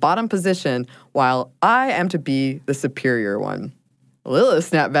in the bottom position, while I am to be the superior one." Lilith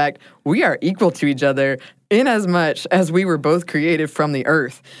snapped back, "We are equal to each other, inasmuch as we were both created from the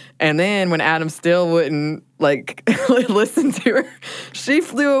earth." And then when Adam still wouldn't listen to her, she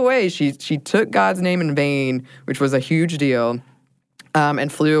flew away. She took God's name in vain, which was a huge deal,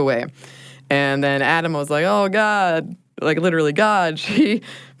 and flew away. And then Adam was like, "Oh God," like literally God, "she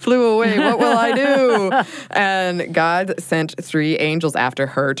flew away. What will I do?" And God sent 3 angels after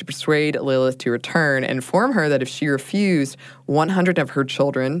her to persuade Lilith to return and inform her that if she refused, 100 of her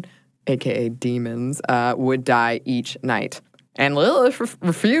children, aka demons, would die each night. And Lilith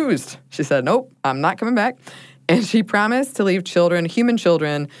refused. She said, "Nope, I'm not coming back." And she promised to leave human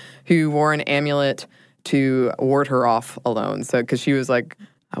children, who wore an amulet to ward her off alone. So, because she was like,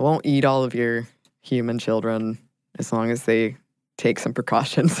 "I won't eat all of your human children as long as they take some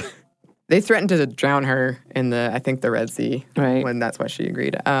precautions." They threatened to drown her in the Red Sea. Right. When that's why she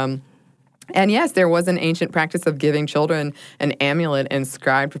agreed. And yes, there was an ancient practice of giving children an amulet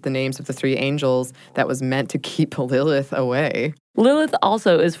inscribed with the names of the 3 angels that was meant to keep Lilith away. Lilith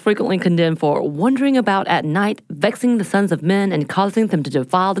also is frequently condemned for wandering about at night, vexing the sons of men and causing them to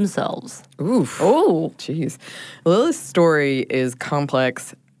defile themselves. Oof. Oh. Jeez. Lilith's story is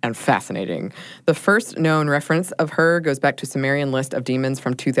complex and fascinating. The first known reference of her goes back to Sumerian list of demons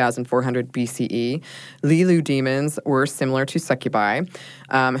from 2400 BCE. Lilu demons were similar to succubi,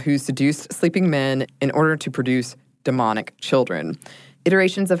 who seduced sleeping men in order to produce demonic children.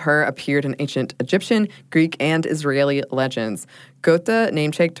 Iterations of her appeared in ancient Egyptian, Greek, and Israeli legends. Goethe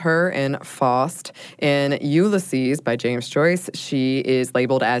name-checked her in Faust. In Ulysses by James Joyce, she is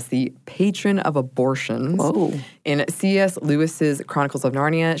labeled as the patron of abortions. Whoa. In C.S. Lewis's Chronicles of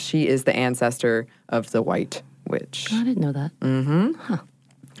Narnia, she is the ancestor of the White Witch. I didn't know that. Mm-hmm. Huh.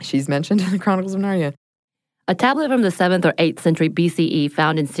 She's mentioned in the Chronicles of Narnia. A tablet from the 7th or 8th century BCE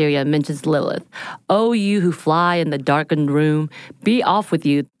found in Syria mentions Lilith. "O you who fly in the darkened room, be off with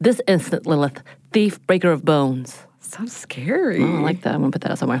you this instant, Lilith, thief, breaker of bones." So scary. Oh, I like that. I'm going to put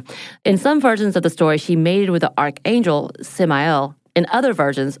that out somewhere. In some versions of the story, she mated with the archangel Samael. In other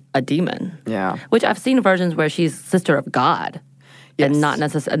versions, a demon. Yeah. Which I've seen versions where she's sister of God. Yes. And not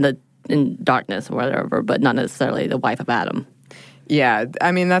necessarily in darkness or whatever, but not necessarily the wife of Adam. Yeah,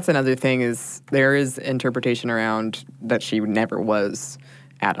 I mean, that's another thing is there is interpretation around that she never was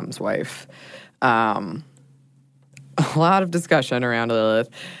Adam's wife. A lot of discussion around Lilith.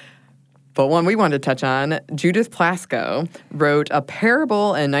 But one we wanted to touch on, Judith Plasko wrote a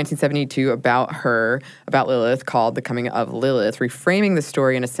parable in 1972 about Lilith, called The Coming of Lilith, reframing the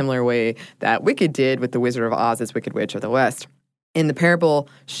story in a similar way that Wicked did with the Wizard of Oz's Wicked Witch of the West. In the parable,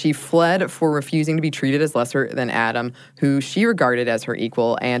 she fled for refusing to be treated as lesser than Adam, who she regarded as her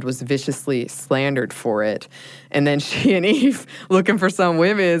equal, and was viciously slandered for it. And then she and Eve, looking for some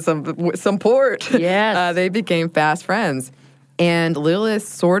women, some port, yes. They became fast friends. And Lilith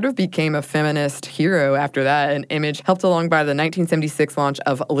sort of became a feminist hero after that, an image helped along by the 1976 launch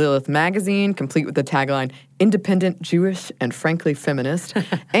of Lilith magazine, complete with the tagline, "Independent, Jewish, and frankly feminist."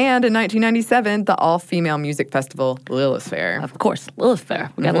 And in 1997, the all-female music festival, Lilith Fair. Of course, Lilith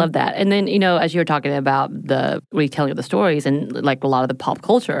Fair. We gotta love that. And then, as you were talking about the retelling of the stories and like a lot of the pop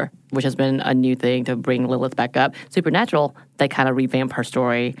culture, which has been a new thing to bring Lilith back up, Supernatural, they kind of revamp her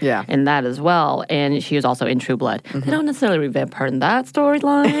story in that as well. And she was also in True Blood. They don't necessarily revamp her in that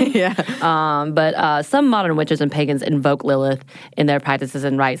storyline. But some modern witches and pagans invoke Lilith in their practices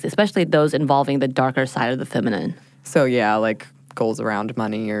and rites, especially those involving the darker side of the feminine. So like goals around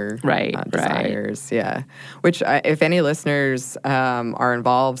money or desires. Yeah. Which, if any listeners are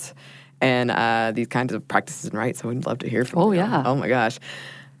involved in these kinds of practices and rites, I would love to hear from them. Oh, yeah. Oh, my gosh.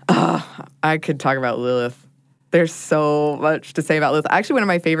 I could talk about Lilith. There's so much to say about Lilith. Actually, one of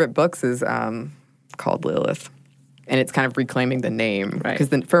my favorite books is called Lilith. And it's kind of reclaiming the name. Right.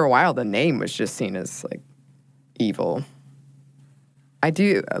 Because for a while, the name was just seen as, like, evil.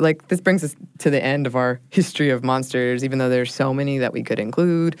 This brings us to the end of our history of monsters, even though there's so many that we could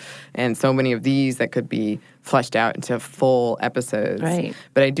include and so many of these that could be fleshed out into full episodes. Right.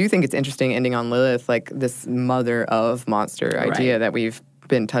 But I do think it's interesting ending on Lilith, like this mother of monster idea that we've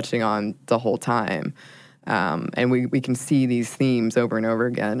been touching on the whole time. And we can see these themes over and over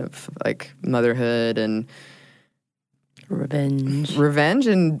again of like motherhood and revenge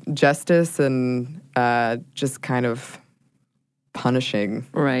and justice and just kind of punishing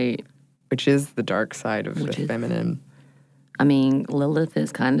which is the dark side of the feminine. I mean, Lilith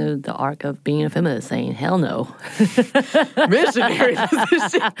is kind of the arc of being a feminist, saying, hell no. Missionary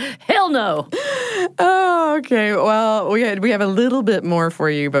position. Hell no. Oh, okay. Well, we have a little bit more for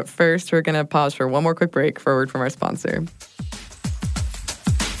you, but first we're going to pause for one more quick break for a word from our sponsor.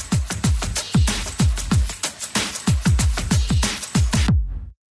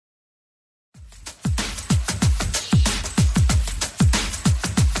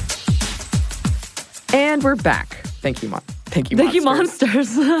 And we're back. Thank you, Monsters. Thank you,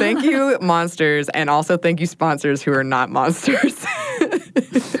 Monsters. Thank you, Monsters, and also thank you, sponsors who are not monsters.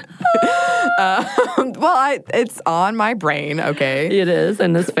 It's on my brain, okay? It is,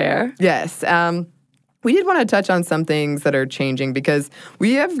 and it's fair. Yes. We did want to touch on some things that are changing because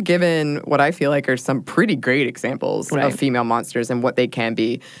we have given what I feel like are some pretty great examples of female monsters and what they can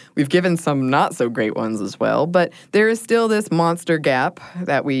be. We've given some not so great ones as well, but there is still this monster gap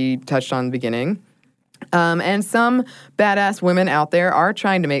that we touched on in the beginning. And some badass women out there are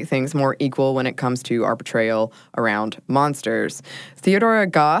trying to make things more equal when it comes to our portrayal around monsters. Theodora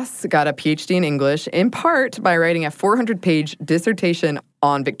Goss got a PhD in English, in part by writing a 400-page dissertation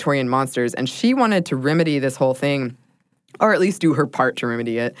on Victorian monsters, and she wanted to remedy this whole thing, or at least do her part to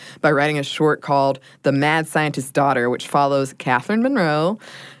remedy it, by writing a short called The Mad Scientist's Daughter, which follows Catherine Monroe,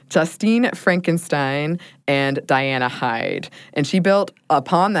 Justine Frankenstein, and Diana Hyde. And she built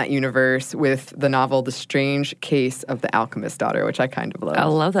upon that universe with the novel The Strange Case of the Alchemist's Daughter, which I kind of love. I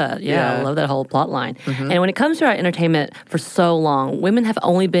love that. Yeah, I love that whole plot line. Mm-hmm. And when it comes to our entertainment, for so long, women have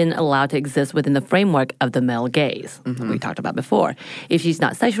only been allowed to exist within the framework of the male gaze, we talked about before. If she's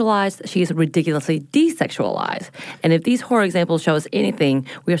not sexualized, she is ridiculously desexualized. And if these horror examples show us anything,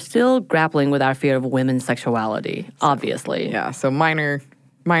 we are still grappling with our fear of women's sexuality, obviously. Yeah, so minor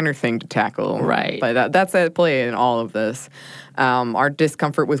thing to tackle. Right. But that's at play in all of this. Our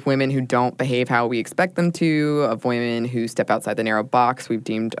discomfort with women who don't behave how we expect them to, of women who step outside the narrow box we've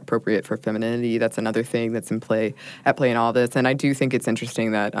deemed appropriate for femininity. That's another thing that's at play in all this. And I do think it's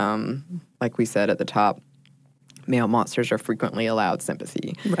interesting that, like we said at the top, male monsters are frequently allowed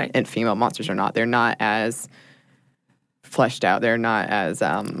sympathy. Right. And female monsters are not. They're not as fleshed out. They're not as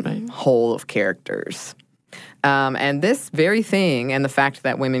whole of characters. And this very thing and the fact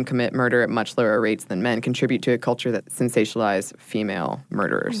that women commit murder at much lower rates than men contribute to a culture that sensationalizes female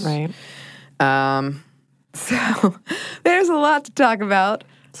murderers. Right. So there's a lot to talk about.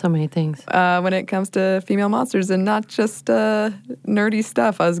 So many things. When it comes to female monsters and not just nerdy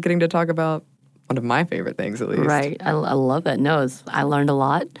stuff. I was getting to talk about one of my favorite things, at least. Right. I love it. No, I learned a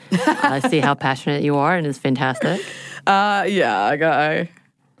lot. I see how passionate you are, and it's fantastic.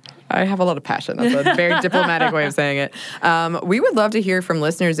 I have a lot of passion. That's a very diplomatic way of saying it. We would love to hear from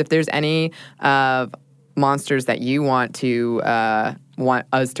listeners if there's any monsters that you want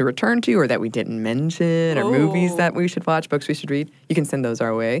us to return to or that we didn't mention or movies that we should watch, books we should read. You can send those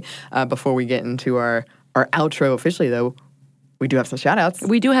our way. Before we get into our outro officially, though, we do have some shout-outs.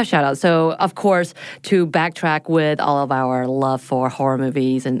 We do have shout-outs. So, of course, to backtrack with all of our love for horror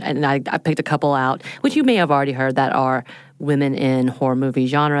movies, and I picked a couple out, which you may have already heard, that are women in horror movie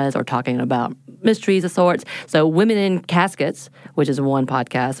genres or talking about mysteries of sorts. So Women in Caskets, which is one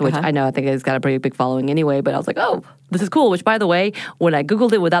podcast, which I think it's got a pretty big following anyway, but I was like, oh, this is cool. Which, by the way, when I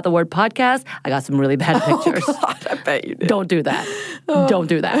Googled it without the word podcast, I got some really bad pictures. Oh, God, I bet you did. Don't do that. Don't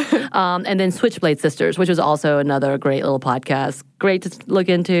do that. And then Switchblade Sisters, which was also another great little podcast. Great to look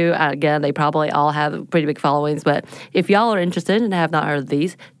into. Again, they probably all have pretty big followings, but if y'all are interested and have not heard of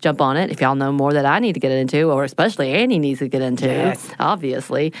these, jump on it. If y'all know more that I need to get into, or especially Annie needs to get into,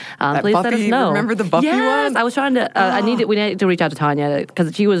 obviously, please Buffy, let us know. Remember the Buffy one? I was trying to, we need to reach out to Tanya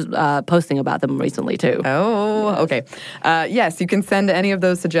because she was posting about them recently too. Oh, okay. Yes, you can send any of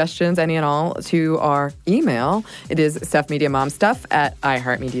those suggestions, any and all, to our email. It is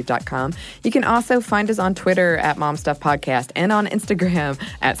stuffmediamomstuff@iheartmedia.com. You can also find us on Twitter @MomStuffPodcast and on Instagram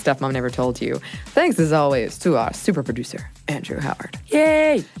 @StuffMomNeverToldYou. Thanks, as always, to our super producer, Andrew Howard.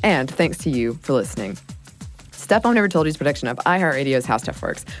 Yay! And thanks to you for listening. Stuff Mom Never Told You is a production of iHeartRadio's How Stuff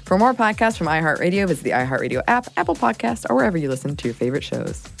Works. For more podcasts from iHeartRadio, visit the iHeartRadio app, Apple Podcasts, or wherever you listen to your favorite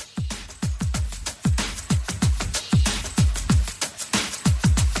shows.